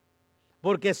qué?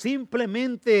 Porque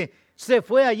simplemente se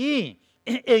fue allí,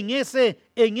 en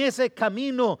ese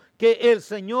camino que el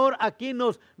Señor aquí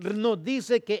nos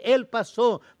dice que Él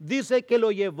pasó. Dice que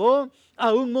lo llevó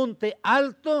a un monte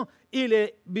alto y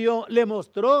le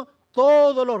mostró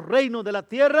todos los reinos de la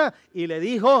tierra y le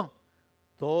dijo,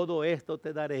 todo esto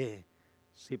te daré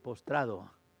si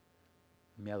postrado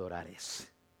me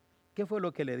adorares. ¿Qué fue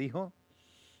lo que le dijo?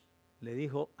 Le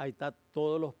dijo, ahí está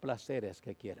todos los placeres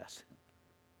que quieras.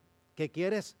 ¿Qué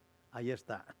quieres? Ahí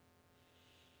está.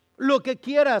 Lo que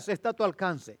quieras está a tu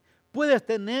alcance. Puedes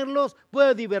tenerlos,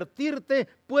 puedes divertirte,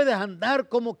 puedes andar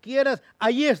como quieras.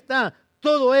 Ahí está.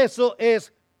 Todo eso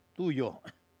es tuyo.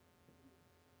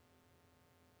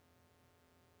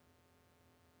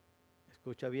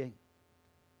 Escucha bien.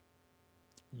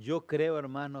 Yo creo,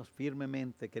 hermanos,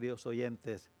 firmemente, queridos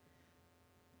oyentes,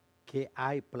 que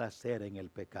hay placer en el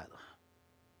pecado.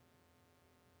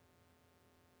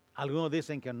 Algunos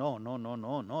dicen que no,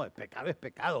 el pecado es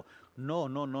pecado.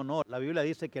 No. La Biblia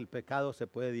dice que el pecado se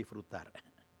puede disfrutar.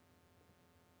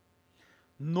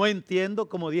 No entiendo,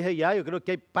 como dije ya, yo creo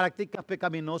que hay prácticas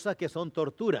pecaminosas que son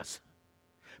torturas.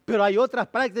 Pero hay otras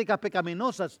prácticas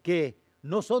pecaminosas que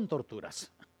no son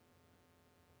torturas.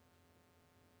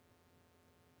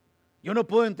 Yo no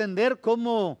puedo entender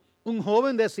cómo un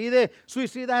joven decide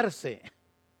suicidarse.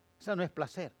 Eso no es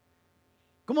placer.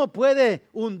 ¿Cómo puede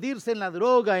hundirse en la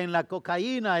droga, en la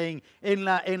cocaína, en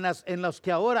las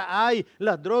que ahora hay,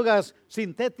 las drogas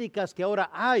sintéticas que ahora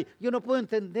hay? Yo no puedo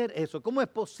entender eso. ¿Cómo es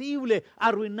posible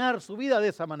arruinar su vida de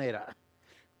esa manera?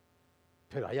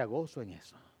 Pero haya gozo en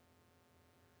eso.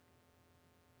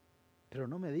 Pero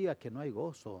no me diga que no hay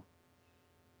gozo.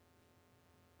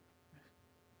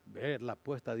 Ver la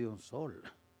puesta de un sol.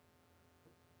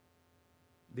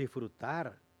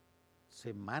 Disfrutar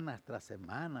semanas tras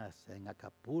semanas en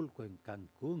Acapulco, en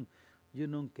Cancún. Yo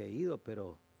nunca he ido,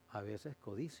 pero a veces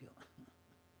codicio.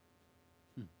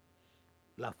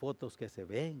 Las fotos que se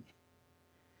ven.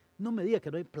 No me diga que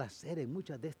no hay placer en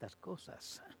muchas de estas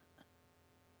cosas.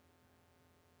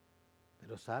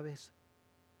 Pero ¿sabes?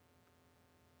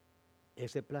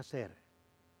 Ese placer,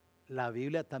 la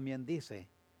Biblia también dice,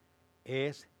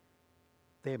 es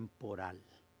temporal.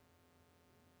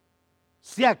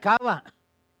 Se acaba.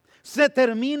 Se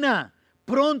termina,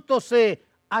 pronto se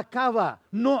acaba.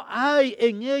 No hay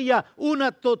en ella un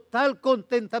total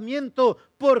contentamiento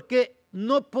porque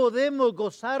No podemos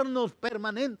gozarnos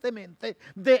permanentemente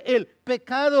del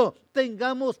pecado.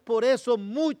 Tengamos por eso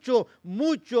mucho,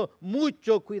 mucho,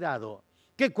 mucho cuidado.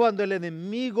 Que cuando el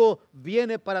enemigo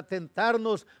viene para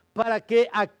tentarnos, para que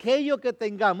aquello que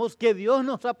tengamos, que Dios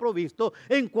nos ha provisto,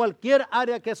 en cualquier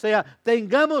área que sea,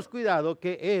 tengamos cuidado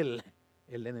que Él,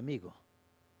 el enemigo,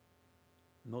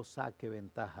 no saque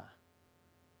ventaja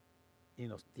y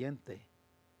nos tiente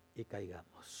y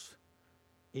caigamos.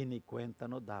 Y ni cuenta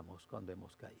nos damos cuando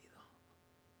hemos caído.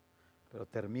 Pero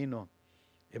termino.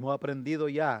 Hemos aprendido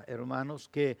ya, hermanos,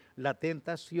 que la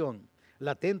tentación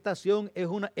es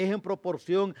en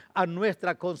proporción a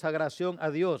nuestra consagración a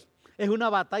Dios. Es una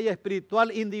batalla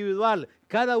espiritual individual.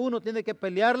 Cada uno tiene que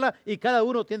pelearla y cada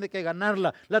uno tiene que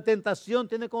ganarla. La tentación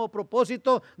tiene como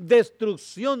propósito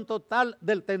destrucción total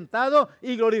del tentado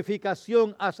y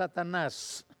glorificación a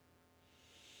Satanás.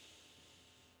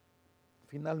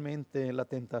 Finalmente, la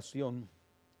tentación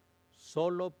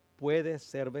solo puede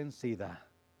ser vencida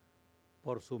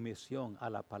por sumisión a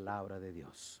la palabra de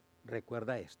Dios.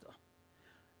 Recuerda esto.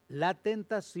 La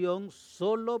tentación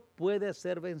solo puede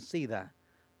ser vencida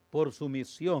por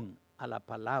sumisión a la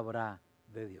palabra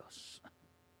de Dios.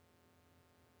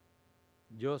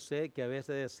 Yo sé que a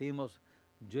veces decimos,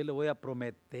 yo le voy a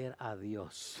prometer a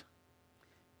Dios.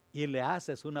 Y le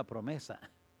haces una promesa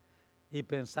y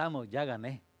pensamos, ya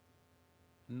gané.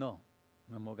 No,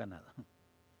 no hemos ganado.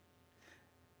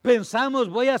 Pensamos,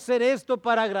 voy a hacer esto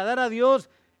para agradar a Dios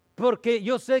porque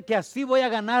yo sé que así voy a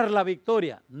ganar la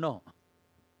victoria. No.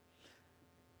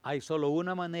 Hay solo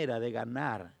una manera de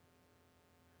ganar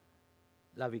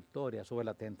la victoria sobre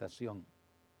la tentación.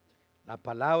 La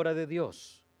palabra de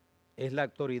Dios es la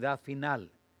autoridad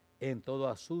final en todo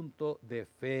asunto de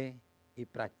fe y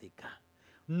práctica.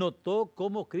 ¿Notó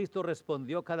cómo Cristo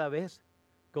respondió cada vez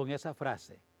con esa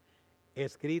frase?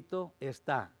 Escrito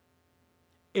está.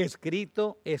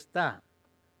 Escrito está.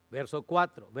 Verso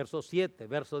 4, verso 7,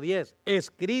 verso 10.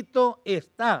 Escrito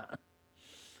está.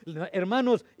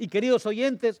 Hermanos y queridos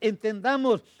oyentes,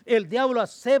 entendamos, el diablo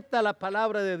acepta la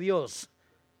palabra de Dios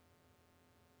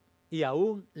y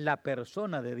aún la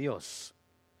persona de Dios,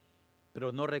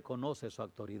 pero no reconoce su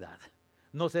autoridad.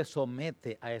 No se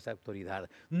somete a esa autoridad.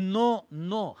 No,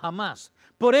 jamás.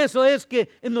 Por eso es que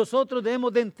nosotros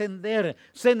debemos de entender,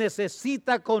 se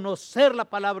necesita conocer la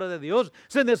palabra de Dios,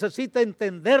 se necesita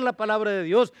entender la palabra de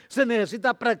Dios, se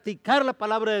necesita practicar la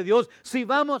palabra de Dios. Si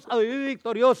vamos a vivir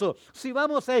victoriosos, si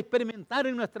vamos a experimentar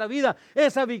en nuestra vida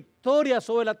esa victoria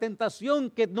sobre la tentación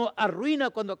que nos arruina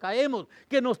cuando caemos,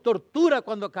 que nos tortura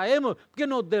cuando caemos, que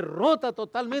nos derrota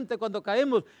totalmente cuando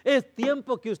caemos, es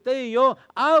tiempo que usted y yo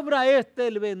abra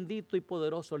el bendito y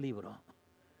poderoso libro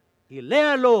y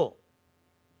léalo,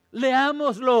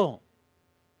 leámoslo.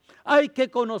 Hay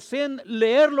que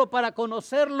leerlo para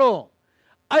conocerlo,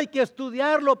 hay que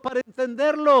estudiarlo para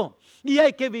entenderlo y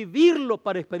hay que vivirlo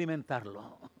para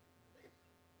experimentarlo.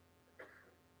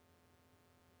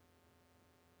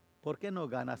 ¿Por qué no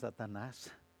gana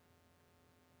Satanás?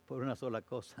 Por una sola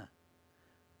cosa: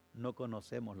 no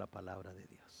conocemos la palabra de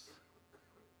Dios.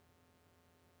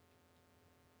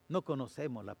 No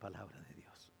conocemos la palabra de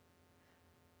Dios.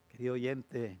 Querido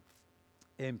oyente,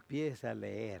 empiece a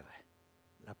leer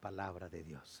la palabra de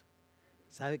Dios.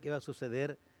 ¿Sabe qué va a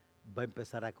suceder? Va a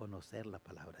empezar a conocer la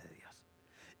palabra de Dios.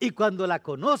 Y cuando la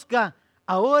conozca,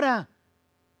 ahora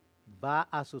va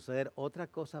a suceder otra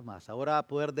cosa más. Ahora va a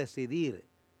poder decidir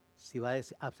si va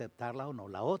a aceptarla o no.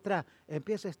 La otra,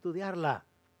 empieza a estudiarla.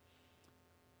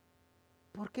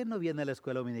 ¿Por qué no viene a la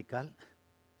escuela dominical?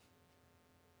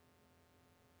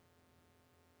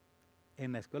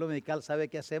 En la escuela dominical, ¿sabe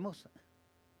qué hacemos?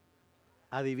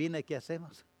 Adivine qué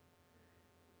hacemos.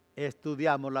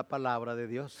 Estudiamos la palabra de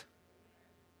Dios.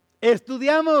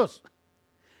 Estudiamos.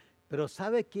 Pero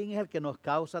 ¿sabe quién es el que nos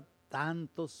causa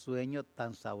tanto sueño,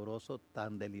 tan sabroso,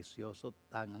 tan delicioso,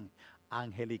 tan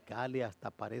angelical y hasta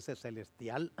parece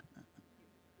celestial?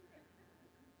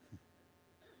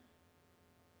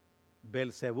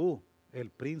 Belcebú,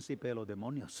 el príncipe de los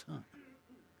demonios.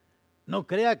 No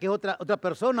crea que es otra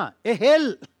persona, es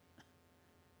él.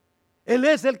 Él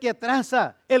es el que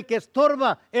atrasa, el que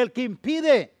estorba, el que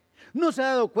impide. ¿No se ha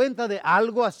dado cuenta de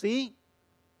algo así?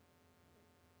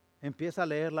 Empieza a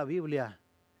leer la Biblia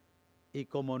y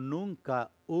como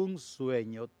nunca un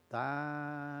sueño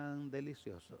tan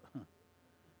delicioso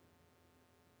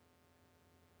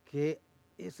que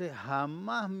ese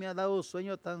jamás me ha dado un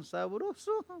sueño tan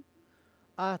sabroso,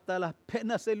 hasta las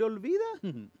penas se le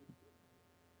olvidan.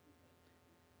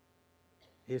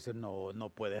 Y dice, no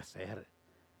puede ser.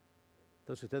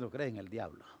 Entonces usted no cree en el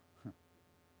diablo.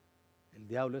 El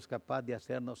diablo es capaz de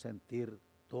hacernos sentir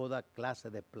toda clase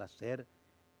de placer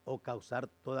o causar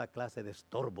toda clase de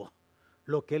estorbo.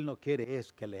 Lo que Él no quiere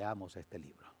es que leamos este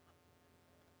libro.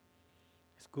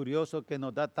 Es curioso que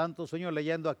nos da tanto sueño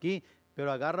leyendo aquí,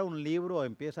 pero agarra un libro,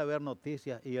 empieza a ver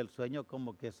noticias y el sueño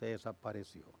como que se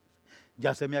desapareció.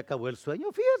 Ya se me acabó el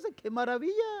sueño, fíjese qué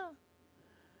maravilla.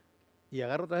 Y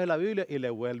agarra otra vez la Biblia y le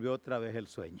vuelve otra vez el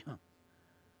sueño.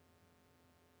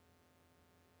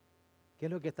 ¿Qué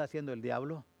es lo que está haciendo el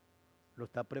diablo? Lo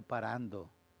está preparando,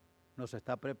 nos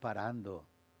está preparando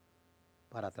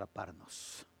para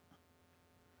atraparnos.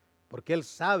 Porque él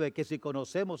sabe que si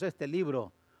conocemos este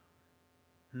libro,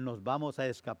 nos vamos a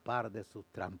escapar de sus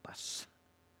trampas.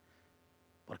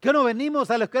 ¿Por qué no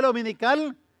venimos a la escuela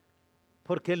dominical?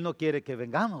 Porque él no quiere que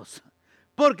vengamos.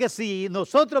 Porque si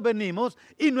nosotros venimos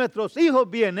y nuestros hijos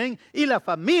vienen y la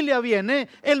familia viene,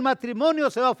 el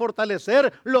matrimonio se va a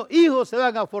fortalecer, los hijos se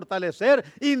van a fortalecer,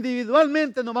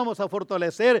 individualmente nos vamos a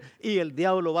fortalecer y el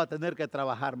diablo va a tener que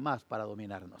trabajar más para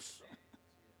dominarnos.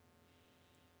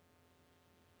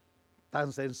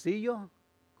 Tan sencillo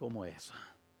como eso.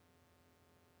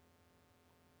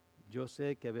 Yo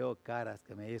sé que veo caras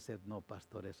que me dicen, no,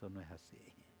 pastor, eso no es así.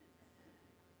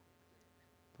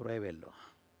 Pruébelo.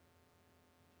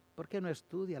 ¿Por qué no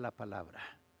estudia la palabra?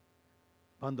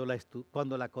 Cuando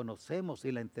la conocemos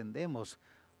y la entendemos,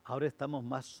 ahora estamos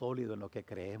más sólidos en lo que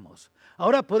creemos.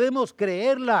 Ahora podemos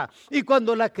creerla y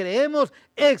cuando la creemos,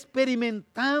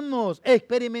 experimentamos.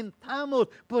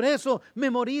 Por eso,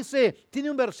 memorice.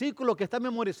 ¿Tiene un versículo que está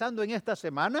memorizando en esta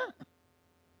semana?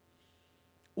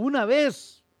 Una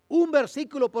vez, un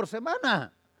versículo por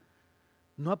semana.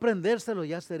 No aprendérselo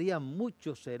ya sería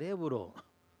mucho cerebro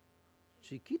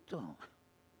chiquito.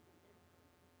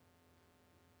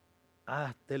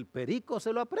 Hasta el perico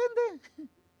se lo aprende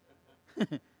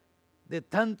de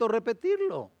tanto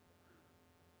repetirlo.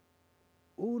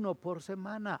 Uno por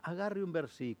semana, agarre un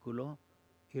versículo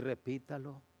y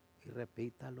repítalo, y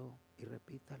repítalo, y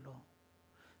repítalo.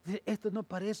 Esto no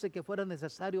parece que fuera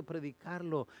necesario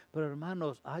predicarlo, pero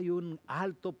hermanos, hay un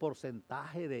alto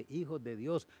porcentaje de hijos de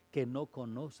Dios que no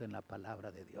conocen la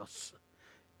palabra de Dios,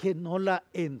 que no la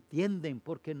entienden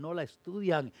porque no la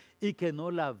estudian y que no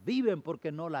la viven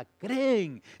porque no la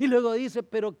creen. Y luego dice,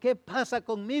 pero ¿qué pasa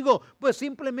conmigo? Pues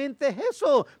simplemente es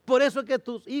eso. Por eso es que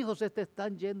tus hijos se te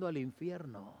están yendo al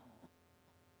infierno.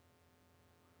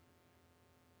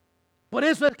 Por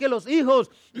eso es que los hijos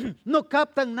no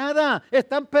captan nada,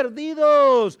 están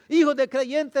perdidos, hijos de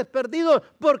creyentes perdidos,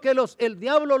 porque el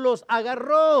diablo los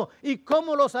agarró. ¿Y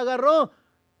cómo los agarró?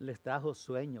 Les trajo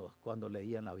sueños cuando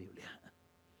leían la Biblia.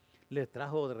 Les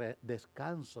trajo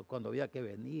descanso cuando había que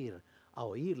venir a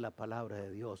oír la palabra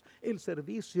de Dios. El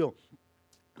servicio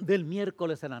del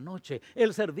miércoles en la noche,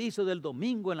 el servicio del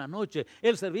domingo en la noche,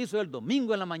 el servicio del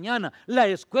domingo en la mañana, la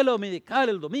escuela dominical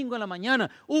el domingo en la mañana,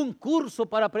 un curso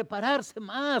para prepararse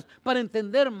más, para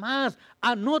entender más,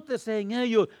 anótese en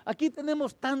ellos. Aquí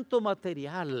tenemos tanto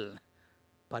material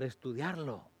para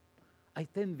estudiarlo. Ahí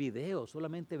está en video,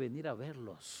 solamente venir a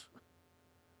verlos.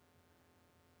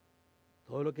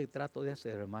 Todo lo que trato de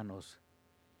hacer, hermanos,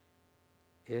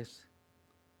 es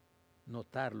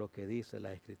notar lo que dice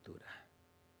la Escritura.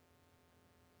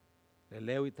 Le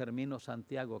leo y termino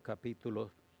Santiago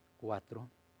capítulo 4.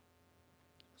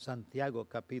 Santiago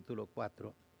capítulo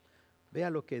 4. Vea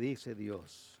lo que dice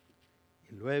Dios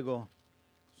y luego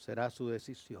será su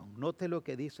decisión. Note lo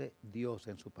que dice Dios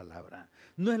en su palabra.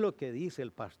 No es lo que dice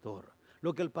el pastor.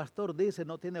 Lo que el pastor dice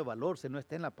no tiene valor si no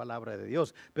está en la palabra de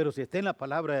Dios. Pero si está en la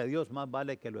palabra de Dios, más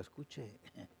vale que lo escuche.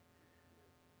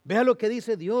 Vea lo que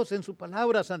dice Dios en su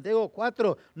palabra, Santiago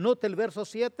 4. Note el verso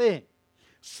 7.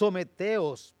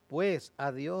 Someteos pues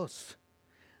a Dios,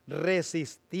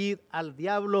 resistid al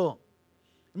diablo.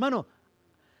 Hermano,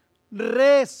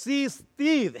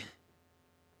 resistid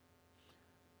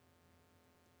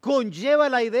conlleva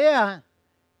la idea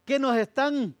que nos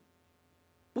están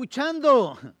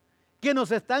puchando, que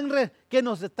nos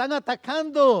están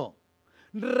atacando.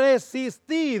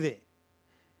 Resistid.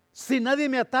 Si nadie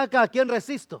me ataca, ¿a quién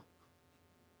resisto?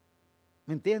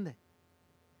 ¿Me entiende?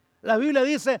 La Biblia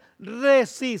dice,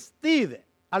 resistid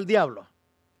al diablo.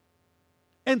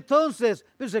 Entonces,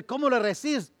 dice, ¿cómo le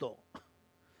resisto?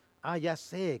 Ya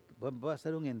sé, voy a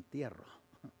hacer un entierro.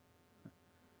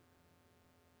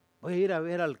 Voy a ir a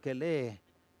ver al que lee.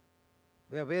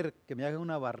 Voy a ver que me haga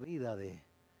una barrida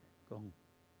con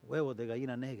huevos de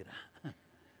gallina negra.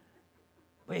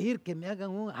 Voy a ir que me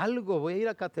hagan algo. Voy a ir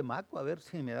a Catemaco a ver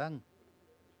si me dan.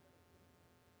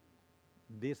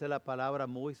 Dice la palabra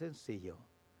muy sencillo.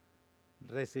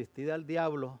 Resistid al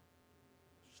diablo,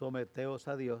 someteos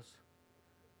a Dios.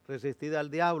 Resistid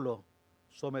al diablo,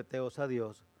 someteos a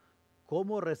Dios.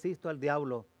 ¿Cómo resisto al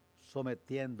diablo?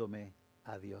 Sometiéndome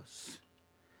a Dios.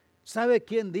 ¿Sabe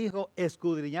quién dijo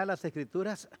escudriñar las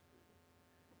Escrituras?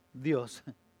 Dios.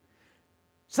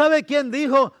 ¿Sabe quién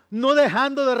dijo no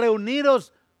dejando de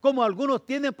reuniros como algunos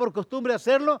tienen por costumbre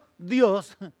hacerlo?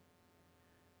 Dios.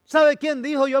 ¿Sabe quién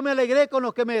dijo yo me alegré con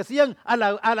los que me decían a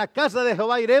la casa de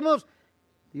Jehová iremos?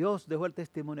 Dios dejó el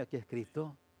testimonio aquí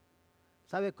escrito.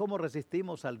 ¿Sabe cómo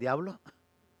resistimos al diablo?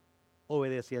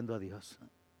 Obedeciendo a Dios.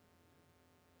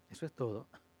 Eso es todo.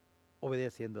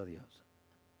 Obedeciendo a Dios.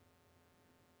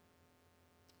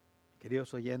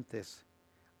 Queridos oyentes,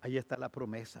 ahí está la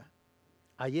promesa.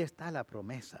 Ahí está la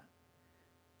promesa.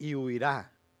 Y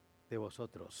huirá de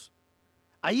vosotros.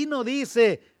 Ahí no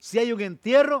dice si hay un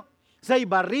entierro, si hay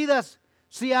barridas,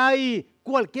 si hay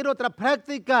cualquier otra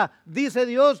práctica. Dice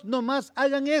Dios, nomás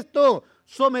hagan esto,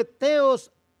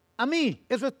 someteos a mí.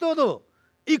 Eso es todo.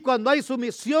 Y cuando hay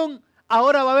sumisión,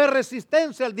 ahora va a haber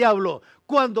resistencia al diablo.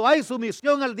 Cuando hay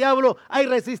sumisión al diablo, hay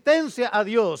resistencia a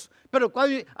Dios. Pero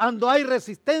cuando hay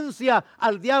resistencia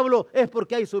al diablo es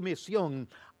porque hay sumisión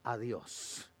a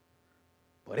Dios.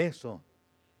 Por eso,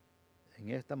 en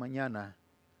esta mañana,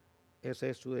 esa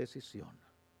es su decisión.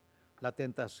 La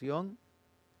tentación,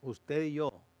 usted y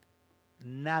yo,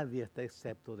 nadie está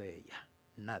excepto de ella.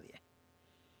 Nadie.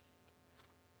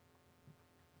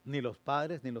 Ni los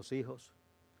padres, ni los hijos.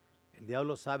 El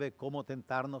diablo sabe cómo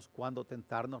tentarnos, cuándo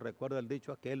tentarnos. Recuerda el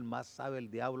dicho aquel, más sabe el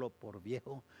diablo por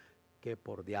viejo que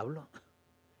por diablo.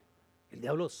 El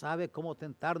diablo sabe cómo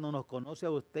tentarnos, nos conoce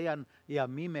a usted y a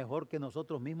mí mejor que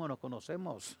nosotros mismos nos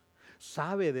conocemos.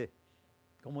 Sabe de,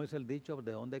 como dice el dicho,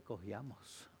 de dónde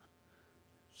cogíamos.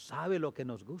 Sabe lo que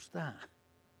nos gusta.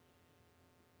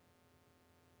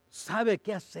 Sabe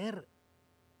qué hacer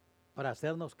para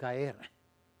hacernos caer.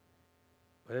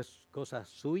 Pero es cosa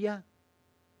suya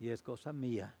y es cosa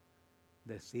mía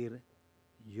decir,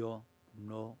 yo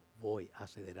no voy a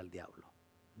ceder al diablo.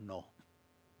 No.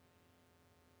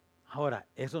 Ahora,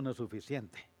 eso no es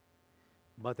suficiente.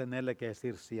 Va a tenerle que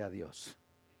decir sí a Dios.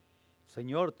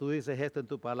 Señor, tú dices esto en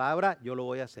tu palabra, yo lo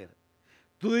voy a hacer.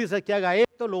 Tú dices que haga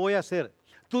esto, lo voy a hacer.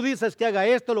 Tú dices que haga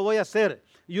esto, lo voy a hacer.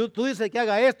 Tú dices que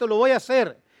haga esto, lo voy a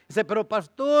hacer. Dice, pero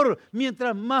pastor,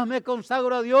 mientras más me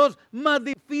consagro a Dios, más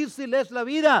difícil es la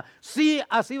vida. Sí,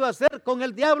 así va a ser con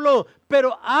el diablo,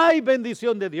 pero hay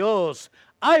bendición de Dios.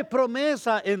 Hay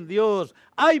promesa en Dios,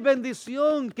 hay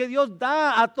bendición que Dios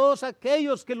da a todos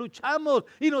aquellos que luchamos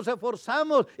y nos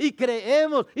esforzamos y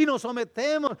creemos y nos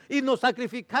sometemos y nos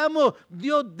sacrificamos.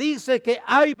 Dios dice que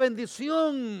hay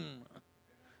bendición.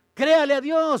 Créale a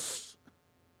Dios.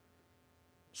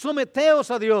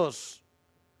 Someteos a Dios.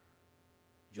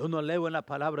 Yo no leo en la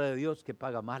palabra de Dios que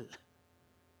paga mal.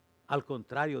 Al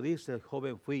contrario, dice,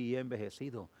 joven fui y he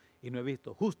envejecido. Y no he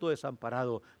visto justo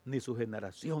desamparado ni su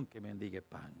generación que mendigue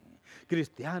pan.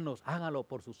 Cristianos, háganlo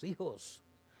por sus hijos,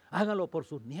 háganlo por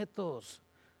sus nietos.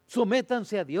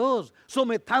 Sométanse a Dios,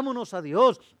 sometámonos a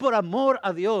Dios, por amor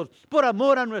a Dios, por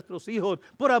amor a nuestros hijos,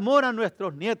 por amor a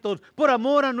nuestros nietos, por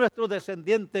amor a nuestros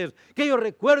descendientes. Que ellos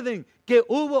recuerden que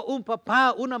hubo un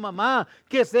papá, una mamá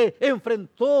que se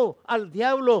enfrentó al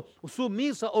diablo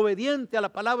sumisa, obediente a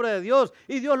la palabra de Dios,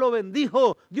 y Dios lo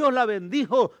bendijo, Dios la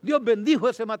bendijo, Dios bendijo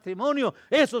ese matrimonio,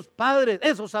 esos padres,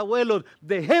 esos abuelos.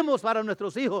 Dejemos para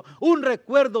nuestros hijos un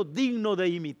recuerdo digno de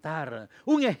imitar,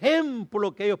 un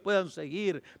ejemplo que ellos puedan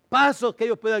seguir, pasos que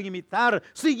ellos puedan imitar,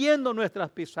 siguiendo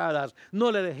nuestras pisadas.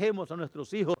 No le dejemos a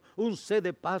nuestros hijos un set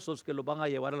de pasos que los van a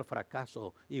llevar al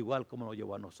fracaso, igual como nos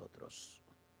llevó a nosotros.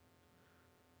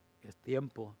 Es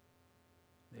tiempo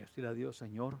de decir a Dios,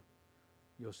 Señor,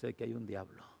 yo sé que hay un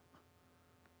diablo.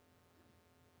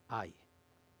 Hay.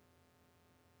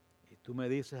 Y tú me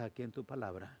dices aquí en tu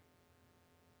palabra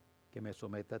que me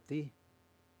someta a ti.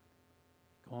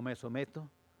 ¿Cómo me someto?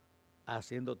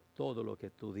 Haciendo todo lo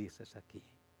que tú dices aquí.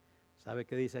 ¿Sabe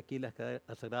qué dice aquí las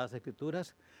Sagradas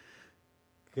Escrituras?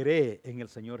 Cree en el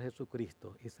Señor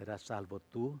Jesucristo y serás salvo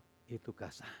tú y tu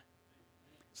casa.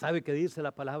 ¿Sabe qué dice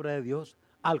la palabra de Dios?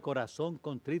 Al corazón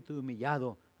contrito y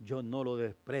humillado, yo no lo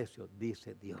desprecio,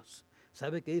 dice Dios.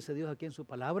 ¿Sabe qué dice Dios aquí en su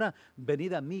palabra?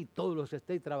 Venid a mí todos los que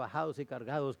estéis trabajados y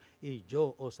cargados, y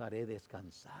yo os haré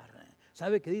descansar.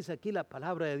 ¿Sabe qué dice aquí la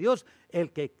palabra de Dios?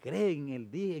 El que cree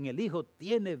en el Hijo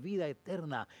tiene vida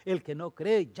eterna. El que no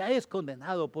cree ya es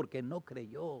condenado porque no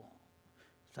creyó.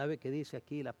 ¿Sabe qué dice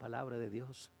aquí la palabra de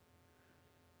Dios?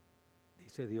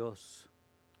 Dice Dios,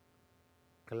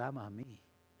 clama a mí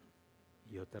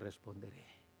y yo te responderé.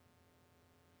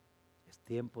 Es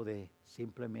tiempo de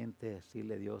simplemente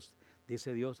decirle a Dios,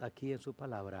 dice Dios aquí en su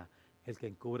palabra, el que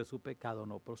encubre su pecado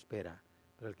no prospera,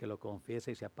 pero el que lo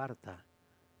confiesa y se aparta,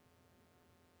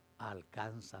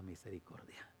 alcanza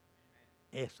misericordia.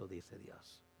 Eso dice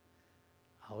Dios.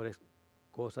 Ahora es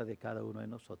cosa de cada uno de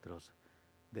nosotros.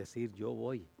 Decir, yo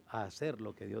voy a hacer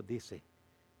lo que Dios dice.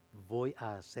 Voy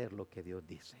a hacer lo que Dios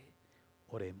dice.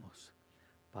 Oremos.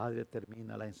 Padre,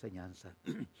 termina la enseñanza.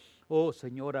 Oh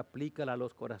Señor, aplícala a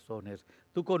los corazones.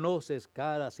 Tú conoces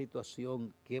cada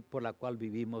situación por la cual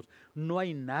vivimos. No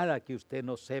hay nada que usted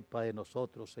no sepa de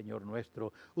nosotros, Señor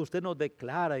nuestro. Usted nos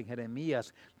declara en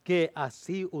Jeremías que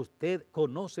así usted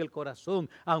conoce el corazón,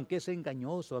 aunque es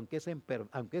engañoso, aunque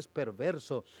es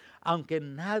perverso, aunque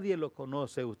nadie lo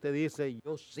conoce. Usted dice,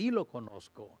 yo sí lo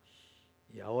conozco.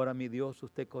 Y ahora, mi Dios,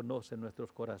 usted conoce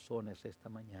nuestros corazones esta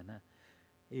mañana.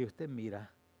 Y usted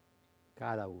mira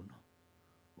cada uno.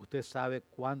 Usted sabe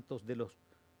cuántos de los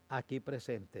aquí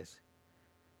presentes,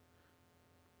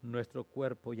 nuestro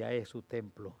cuerpo ya es su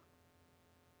templo,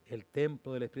 el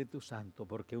templo del Espíritu Santo,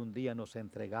 porque un día nos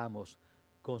entregamos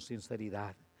con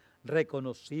sinceridad,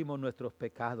 reconocimos nuestros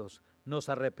pecados, nos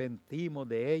arrepentimos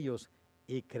de ellos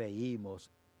y creímos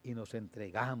y nos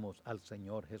entregamos al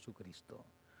Señor Jesucristo.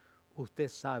 Usted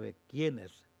sabe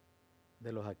quiénes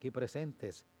de los aquí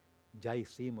presentes ya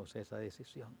hicimos esa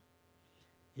decisión.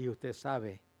 Y usted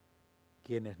sabe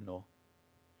quiénes no.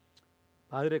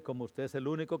 Padre, como usted es el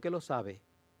único que lo sabe,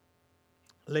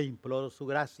 le imploro su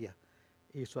gracia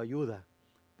y su ayuda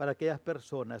para aquellas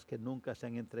personas que nunca se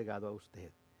han entregado a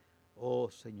usted. Oh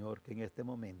Señor, que en este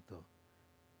momento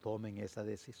tomen esa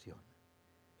decisión.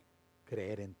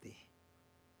 Creer en ti.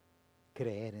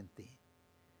 Creer en ti.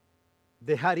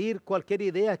 Dejar ir cualquier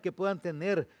idea que puedan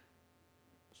tener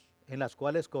en las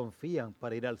cuales confían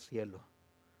para ir al cielo.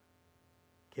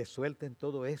 Que suelten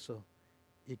todo eso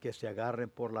y que se agarren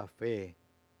por la fe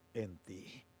en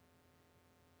ti.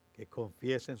 Que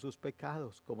confiesen sus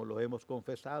pecados como lo hemos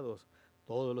confesado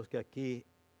todos los que aquí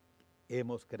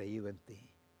hemos creído en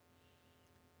ti.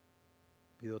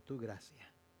 Pido tu gracia,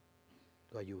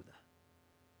 tu ayuda,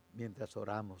 mientras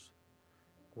oramos.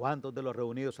 ¿Cuántos de los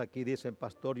reunidos aquí dicen,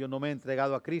 pastor, yo no me he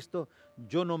entregado a Cristo?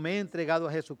 Yo no me he entregado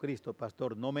a Jesucristo,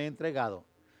 pastor, no me he entregado.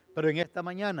 Pero en esta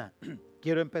mañana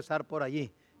quiero empezar por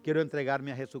allí. Quiero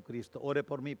entregarme a Jesucristo. Ore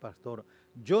por mí, pastor.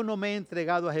 Yo no me he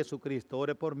entregado a Jesucristo.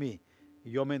 Ore por mí. Y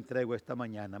yo me entrego esta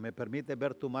mañana. ¿Me permite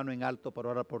ver tu mano en alto para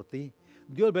orar por ti?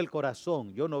 Dios ve el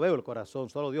corazón. Yo no veo el corazón,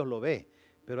 solo Dios lo ve.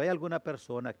 Pero hay alguna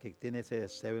persona que tiene ese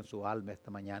deseo en su alma esta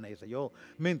mañana y dice, yo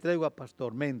me entrego a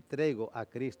pastor, me entrego a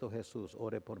Cristo Jesús.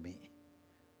 Ore por mí.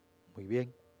 Muy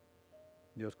bien.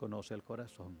 Dios conoce el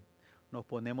corazón. Nos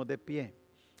ponemos de pie.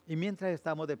 Y mientras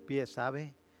estamos de pie,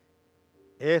 ¿sabe?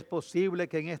 Es posible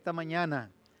que en esta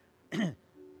mañana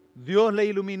Dios le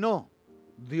iluminó.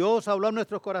 Dios habló a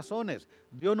nuestros corazones.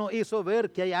 Dios nos hizo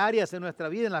ver que hay áreas en nuestra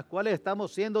vida en las cuales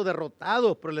estamos siendo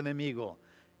derrotados por el enemigo.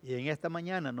 Y en esta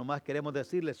mañana nomás queremos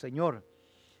decirle, Señor,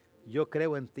 yo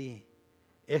creo en ti.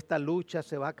 Esta lucha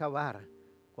se va a acabar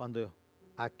cuando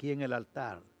aquí en el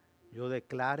altar yo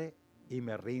declare y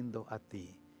me rindo a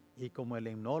ti. Y como el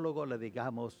himnólogo le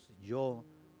digamos, yo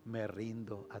me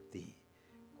rindo a ti.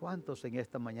 ¿Cuántos en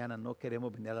esta mañana no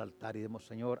queremos venir al altar y decimos,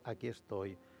 Señor, aquí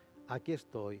estoy,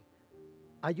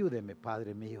 ayúdeme,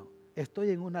 Padre mío, estoy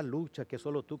en una lucha que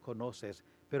solo tú conoces,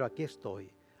 pero aquí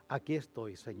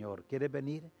estoy, Señor, ¿quieres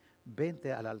venir?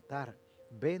 Vente al altar,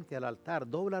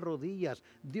 dobla rodillas.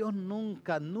 Dios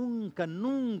nunca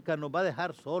nos va a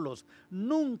dejar solos,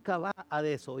 nunca va a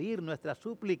desoír nuestras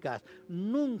súplicas,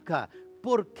 nunca.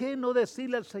 ¿Por qué no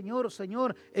decirle al Señor,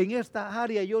 Señor, en esta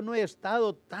área yo no he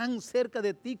estado tan cerca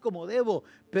de ti como debo,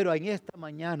 pero en esta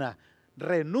mañana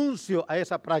renuncio a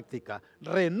esa práctica,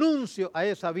 renuncio a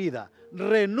esa vida,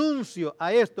 renuncio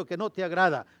a esto que no te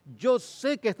agrada. Yo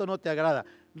sé que esto no te agrada.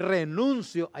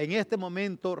 Renuncio, en este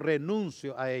momento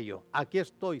renuncio a ello. Aquí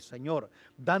estoy, Señor,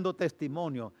 dando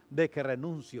testimonio de que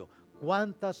renuncio.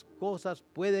 ¿Cuántas cosas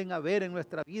pueden haber en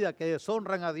nuestra vida que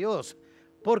deshonran a Dios?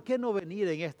 ¿Por qué no venir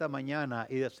en esta mañana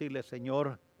y decirle,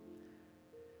 Señor,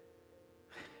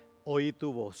 oí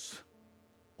tu voz,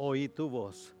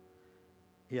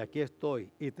 y aquí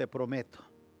estoy y te prometo,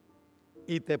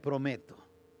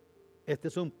 esta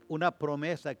es una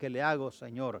promesa que le hago,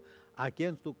 Señor, aquí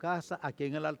en tu casa, aquí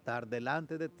en el altar,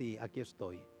 delante de ti, aquí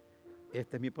estoy,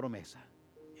 esta es mi promesa,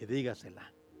 y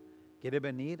dígasela. ¿Quieres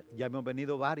venir? Ya hemos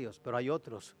venido varios, pero hay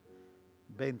otros.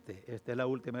 Vente, esta es la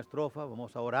última estrofa,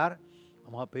 vamos a orar.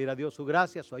 Vamos a pedir a Dios su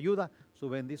gracia, su ayuda, su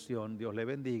bendición. Dios le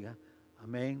bendiga.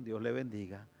 Amén. Dios le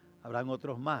bendiga. Habrán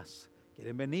otros más.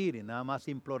 Quieren venir y nada más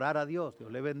implorar a Dios.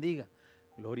 Dios le bendiga.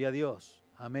 Gloria a Dios.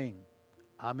 Amén.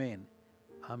 Amén.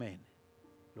 Amén.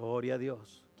 Gloria a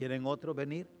Dios. ¿Quieren otros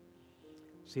venir?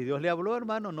 Si Dios le habló,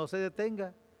 hermano, no se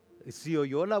detenga. Si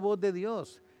oyó la voz de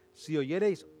Dios, si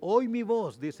oyereis hoy mi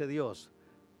voz, dice Dios,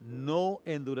 no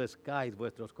endurezcáis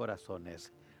vuestros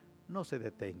corazones. No se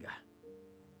detenga.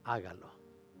 hágalo.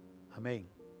 Amén.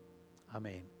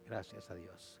 Amén. Gracias a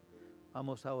Dios.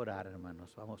 Vamos a orar,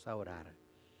 hermanos, vamos a orar.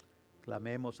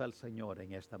 Clamemos al Señor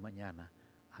en esta mañana.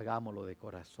 Hagámoslo de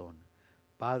corazón.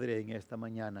 Padre, en esta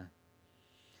mañana,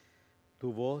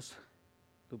 tu voz,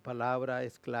 tu palabra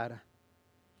es clara.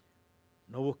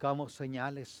 No buscamos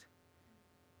señales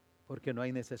porque no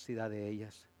hay necesidad de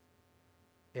ellas.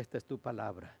 Esta es tu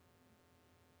palabra.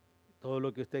 Todo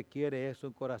lo que usted quiere es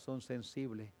un corazón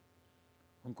sensible,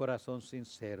 un corazón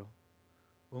sincero,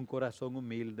 un corazón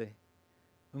humilde,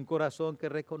 un corazón que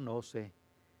reconoce,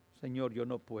 Señor, yo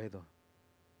no puedo,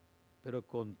 pero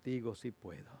contigo sí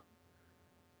puedo.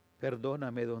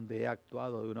 Perdóname donde he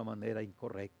actuado de una manera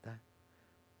incorrecta,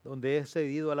 donde he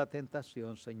cedido a la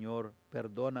tentación, Señor,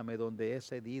 perdóname donde he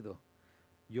cedido.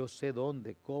 Yo sé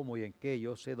dónde, cómo y en qué,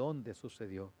 yo sé dónde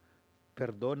sucedió.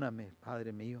 Perdóname,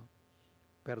 Padre mío,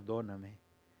 perdóname.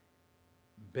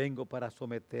 Vengo para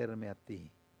someterme a ti.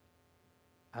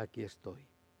 Aquí estoy.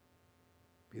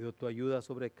 Pido tu ayuda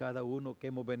sobre cada uno que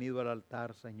hemos venido al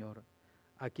altar, Señor.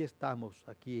 Aquí estamos,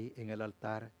 aquí en el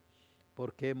altar,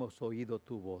 porque hemos oído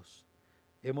tu voz.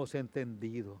 Hemos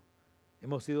entendido,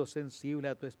 hemos sido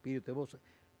sensibles a tu Espíritu,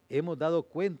 hemos dado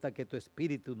cuenta que tu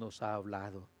Espíritu nos ha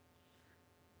hablado.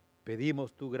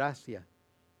 Pedimos tu gracia,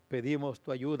 pedimos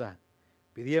tu ayuda,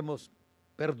 pedimos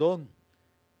perdón,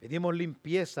 pedimos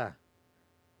limpieza.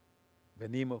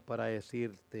 Venimos para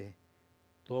decirte,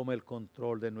 toma el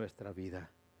control de nuestra vida.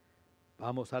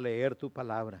 Vamos a leer tu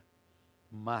palabra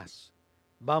más.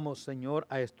 Vamos, Señor,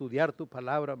 a estudiar tu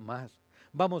palabra más.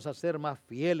 Vamos a ser más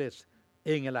fieles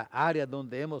en la área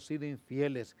donde hemos sido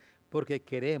infieles, porque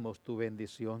queremos tu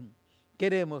bendición.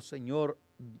 Queremos, Señor,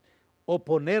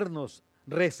 oponernos,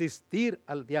 resistir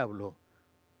al diablo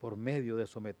por medio de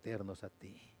someternos a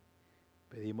ti.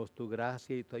 Pedimos tu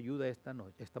gracia y tu ayuda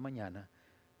esta mañana.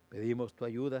 Pedimos tu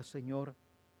ayuda, Señor,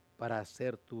 para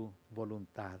hacer tu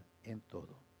voluntad en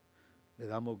todo. Le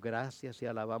damos gracias y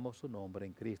alabamos su nombre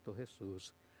en Cristo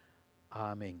Jesús.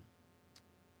 Amén.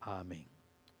 Amén.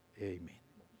 Amén.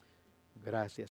 Gracias.